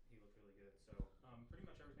 he looked really good. So pretty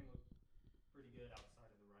much everything looked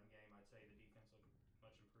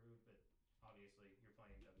obviously you're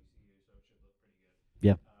playing WCU, so it should look pretty good.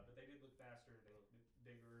 Yeah. But they did look faster. They looked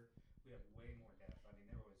bigger. We have way more depth. I mean,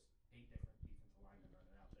 there was 8 different defensive linemen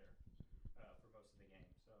running out there for most of the game.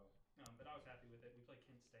 So, but I was happy with it. We played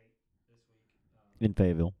Kent State this week In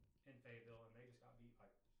Fayetteville. and they just got beat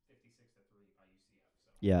like 56-3 by UCF.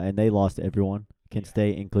 So. Yeah, and they lost everyone. Kent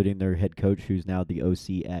State, including their head coach, who's now the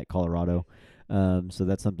OC at Colorado. So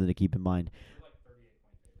that's something to keep in mind. They're like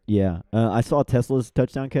 38-point favorites. Yeah, I saw Tesla's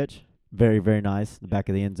touchdown catch. Very, very nice. The back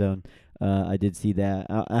of the end zone. I did see that.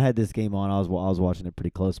 I had this game on. I was watching it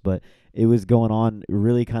pretty close, but it was going on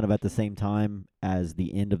really kind of at the same time as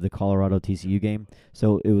the end of the Colorado TCU game.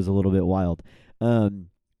 So it was a little bit wild.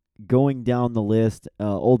 Going down the list,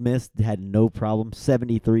 Ole Miss had no problem.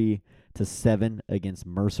 73-7 against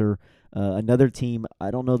Mercer. Another team,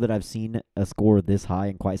 I don't know that I've seen a score this high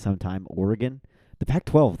in quite some time. Oregon, the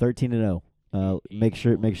Pac-12, 13-0. Make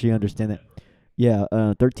sure you understand that. Yeah,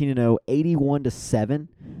 13-0, 81-7.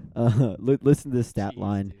 Listen to this stat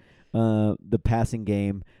line. The passing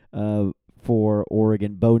game for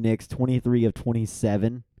Oregon. Bo Nix, 23 of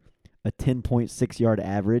 27, a 10.6 yard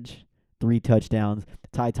average, 3 touchdowns.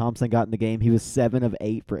 Ty Thompson got in the game. He was 7 of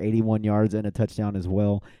 8 for 81 yards and a touchdown as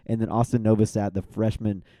well. And then Austin Novosad, the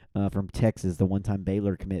freshman from Texas, the one-time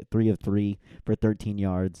Baylor commit, 3 of 3 for 13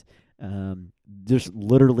 yards. Just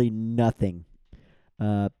literally nothing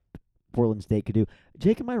Portland State could do.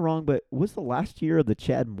 Jake, am I wrong, but was the last year of the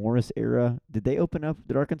Chad Morris era, did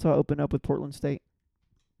Arkansas open up with Portland State?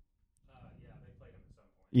 Yeah, they played them at some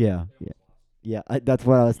point. Yeah, that's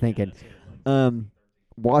what I was thinking.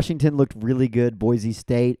 Washington looked really good. Boise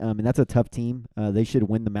State, and that's a tough team. They should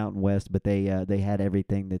win the Mountain West, but they had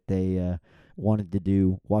everything that they wanted to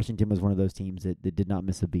do. Washington was one of those teams that did not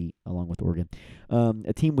miss a beat, along with Oregon.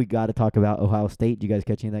 A team we got to talk about, Ohio State. Did you guys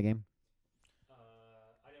catch any of that game?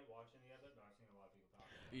 I didn't watch any of it, but I've seen a lot of people talk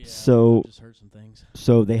about it. Yeah, So- I just heard some things.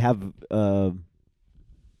 So they have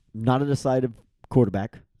not a decided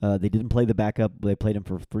quarterback. They didn't play the backup. They played him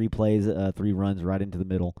for 3 plays, 3 runs right into the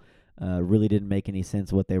middle. Really didn't make any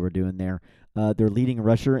sense what they were doing there. Their leading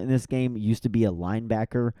rusher in this game used to be a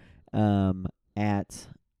linebacker at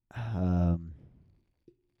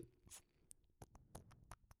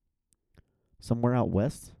somewhere out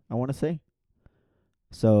west, I want to say.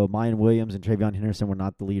 So Mayan Williams and Travion Henderson were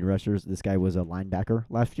not the lead rushers. This guy was a linebacker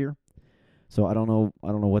last year. So I don't know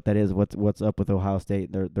what that is. What's up with Ohio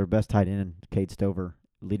State? Their best tight end, Cade Stover,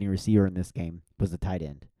 leading receiver in this game, was the tight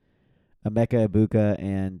end. Emeka Ibuka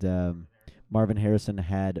and Marvin Harrison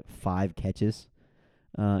had 5 catches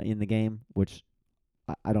in the game, which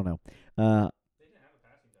I don't know. They didn't have a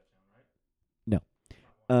passing touchdown, right? No.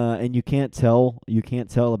 And you can't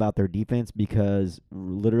tell about their defense because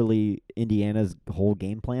literally Indiana's whole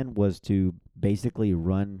game plan was to basically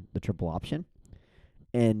run the triple option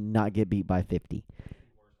and not get beat by 50.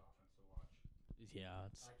 Yeah,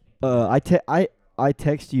 it's I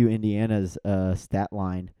text you Indiana's stat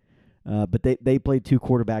line, but they played 2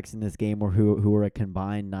 quarterbacks in this game who were a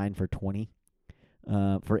combined 9 for 20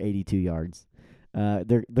 for 82 yards.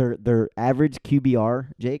 Their average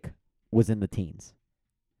QBR, Jake, was in the teens.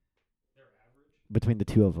 Their average? Between the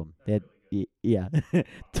two of them. They had Really yeah,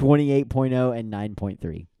 28.0 and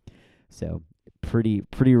 9.3. So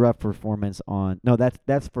pretty rough performance on. No,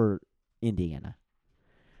 that's for Indiana.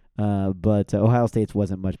 But Ohio State's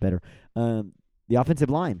wasn't much better. The offensive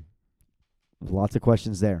line, lots of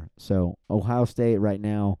questions there. So Ohio State right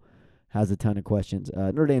now has a ton of questions.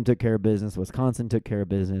 Notre Dame took care of business. Wisconsin took care of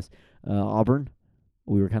business. Auburn,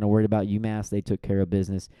 we were kind of worried about UMass. They took care of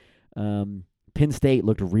business. Penn State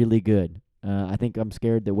looked really good. I think I'm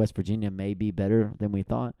scared that West Virginia may be better than we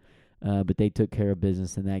thought, but they took care of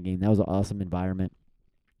business in that game. That was an awesome environment.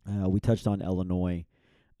 We touched on Illinois.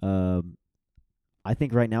 I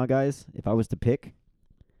think right now, guys, if I was to pick,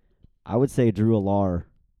 I would say Drew Allar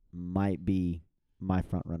might be my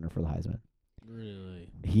front runner for the Heisman.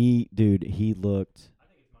 really. He looked. I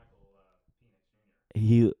think it's Michael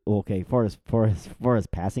Penix Jr. Far as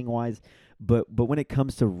passing wise, but when it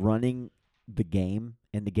comes to running the game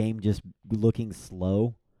and the game just looking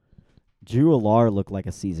slow, Drew Allar looked like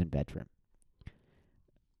a seasoned veteran.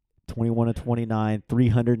 21 of 29,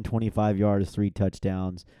 325 yards, 3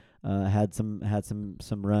 touchdowns. Had some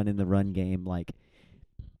run in the run game. Like,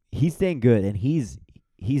 he's staying good, and he's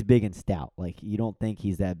big and stout. Like, you don't think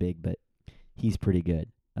he's that big, but he's pretty good.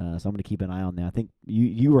 So I'm going to keep an eye on that. I think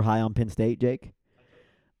you were high on Penn State, Jake?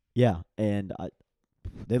 Yeah, and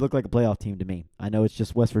they look like a playoff team to me. I know it's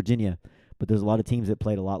just West Virginia, but there's a lot of teams that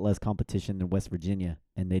played a lot less competition than West Virginia,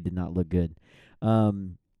 and they did not look good.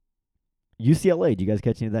 UCLA, did you guys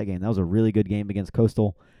catch any of that game? That was a really good game against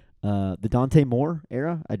Coastal. The Dante Moore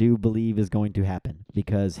era, I do believe, is going to happen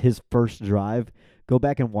because his first drive. Go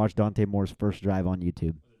back and watch Dante Moore's first drive on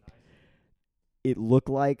YouTube. It looked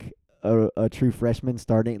like a true freshman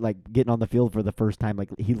starting, like getting on the field for the first time. Like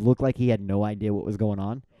he looked like he had no idea what was going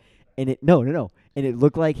on, and no, and it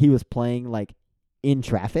looked like he was playing like in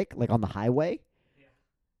traffic, like on the highway.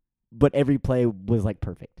 But every play was like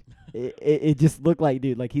perfect. It just looked like,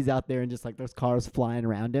 dude, like he's out there and just like there's cars flying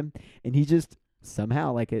around him, and he just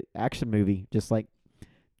somehow like an action movie, just like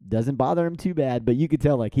doesn't bother him too bad. But you could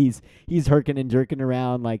tell like he's herking and jerking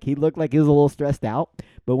around, like he looked like he was a little stressed out.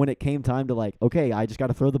 But when it came time to like, okay, I just got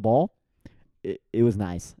to throw the ball, it was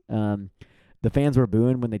nice. The fans were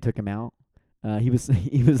booing when they took him out. He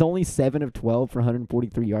was only 7 of 12 for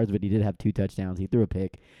 143 yards, but he did have 2 touchdowns. He threw a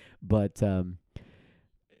pick, but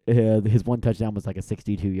his one touchdown was like a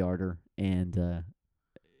 62-yarder, and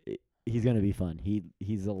he's gonna be fun.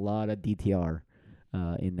 He's a lot of DTR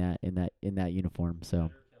in that uniform. So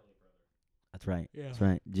that's right. Yeah. That's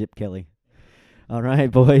right. Jip Kelly. All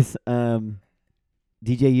right, boys.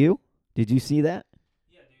 DJU, did you see that?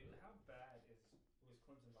 Yeah, dude. How bad was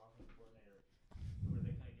Clemson's offensive coordinator where they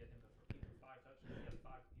kind of get him to throw 5 touchdowns? He had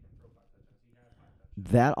 5. He didn't throw 5 touchdowns. He had 5 touchdowns.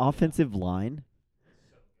 That offensive line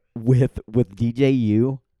with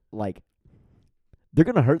DJU, like, they're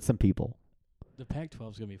gonna hurt some people. The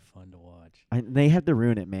Pac-12 is gonna be fun to watch. They had to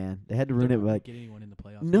ruin it, man. They had to ruin They're it. not gonna Like, get anyone in the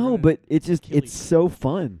playoffs. no, but it's just kill it's each so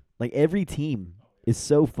fun. Like every team is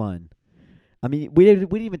so fun. I mean, we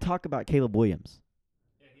didn't even talk about Caleb Williams.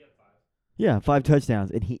 Yeah, he had 5. Yeah, 5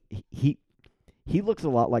 touchdowns, and he looks a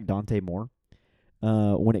lot like Dante Moore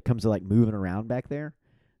when it comes to like moving around back there.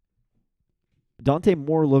 Dante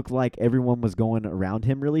Moore looked like everyone was going around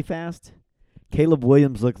him really fast. Caleb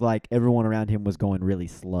Williams looked like everyone around him was going really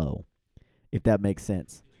slow, if that makes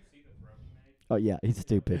sense. Did you see the throw he made? Oh, yeah, he's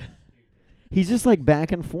stupid. He's just like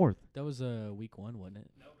back and forth. That was week 1, wasn't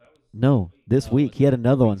it? No, that was No, this Oh, week was he had it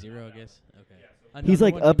another week one. 0, I guess. Okay. Yeah, so I know He's the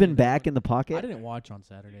like one up he and did that back one. in the I pocket. didn't watch on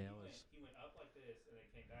Saturday. I was. he went up like this and then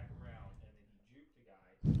came back around and then he juked the guy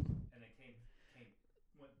and then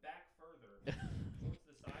went back further towards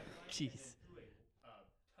the sideline Jeez. and then threw a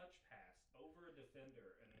touch pass over a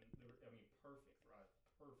defender and then perfect, right?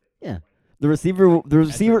 Perfect. Yeah. Like, The receiver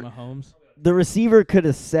Patrick Mahomes, the receiver could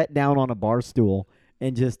have sat down on a bar stool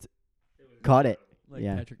and just it was caught it. like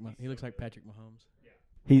Yeah. he looks like Patrick Mahomes.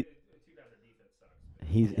 He too bad the defense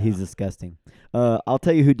sucks. he's disgusting. I'll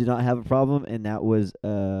tell you who did not have a problem, and that was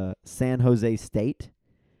San Jose State.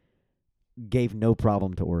 Gave no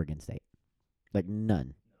problem to Oregon State, like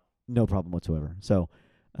none, no problem whatsoever. So,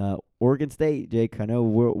 Oregon State, Jake, I know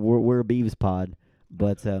we're a Beavs pod,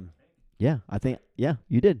 but yeah, I think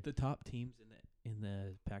you did. The top teams in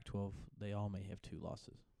the Pac-12, they all may have 2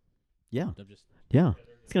 losses. Yeah, They're just yeah,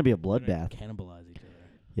 it's gonna be a they're gonna bloodbath. cannibalize each other.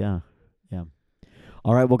 Yeah.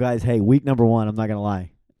 All right, well, guys, hey, week number 1, I'm not gonna lie,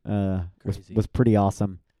 Crazy. was pretty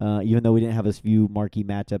awesome. Even though we didn't have as few marquee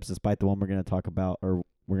matchups, despite the one we're gonna talk about or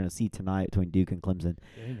we're gonna see tonight between Duke and Clemson.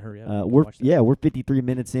 They didn't hurry up. We're 53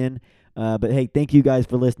 minutes in. But hey, thank you guys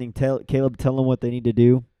for listening. Caleb, tell them what they need to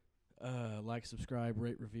do. Like, subscribe,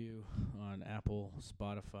 rate, review on Apple,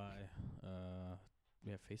 Spotify.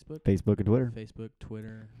 We have Facebook and Twitter. Facebook,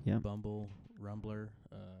 Twitter, Yeah. Bumble, Rumbler.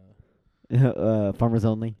 Farmers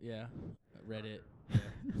only. Yeah, Reddit.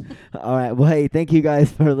 All right. Well, hey, thank you guys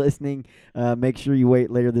for listening. Make sure you wait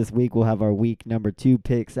later this week. We'll have our week number 2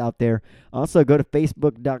 picks out there. Also, go to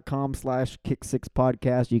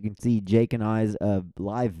facebook.com/Kick6podcast. You can see Jake and I's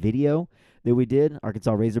live video that we did,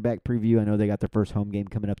 Arkansas Razorback preview. I know they got their first home game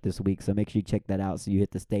coming up this week, so make sure you check that out so you hit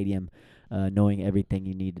the stadium knowing everything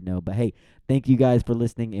you need to know. But, hey, thank you guys for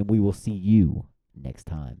listening, and we will see you next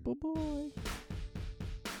time. Bye-bye.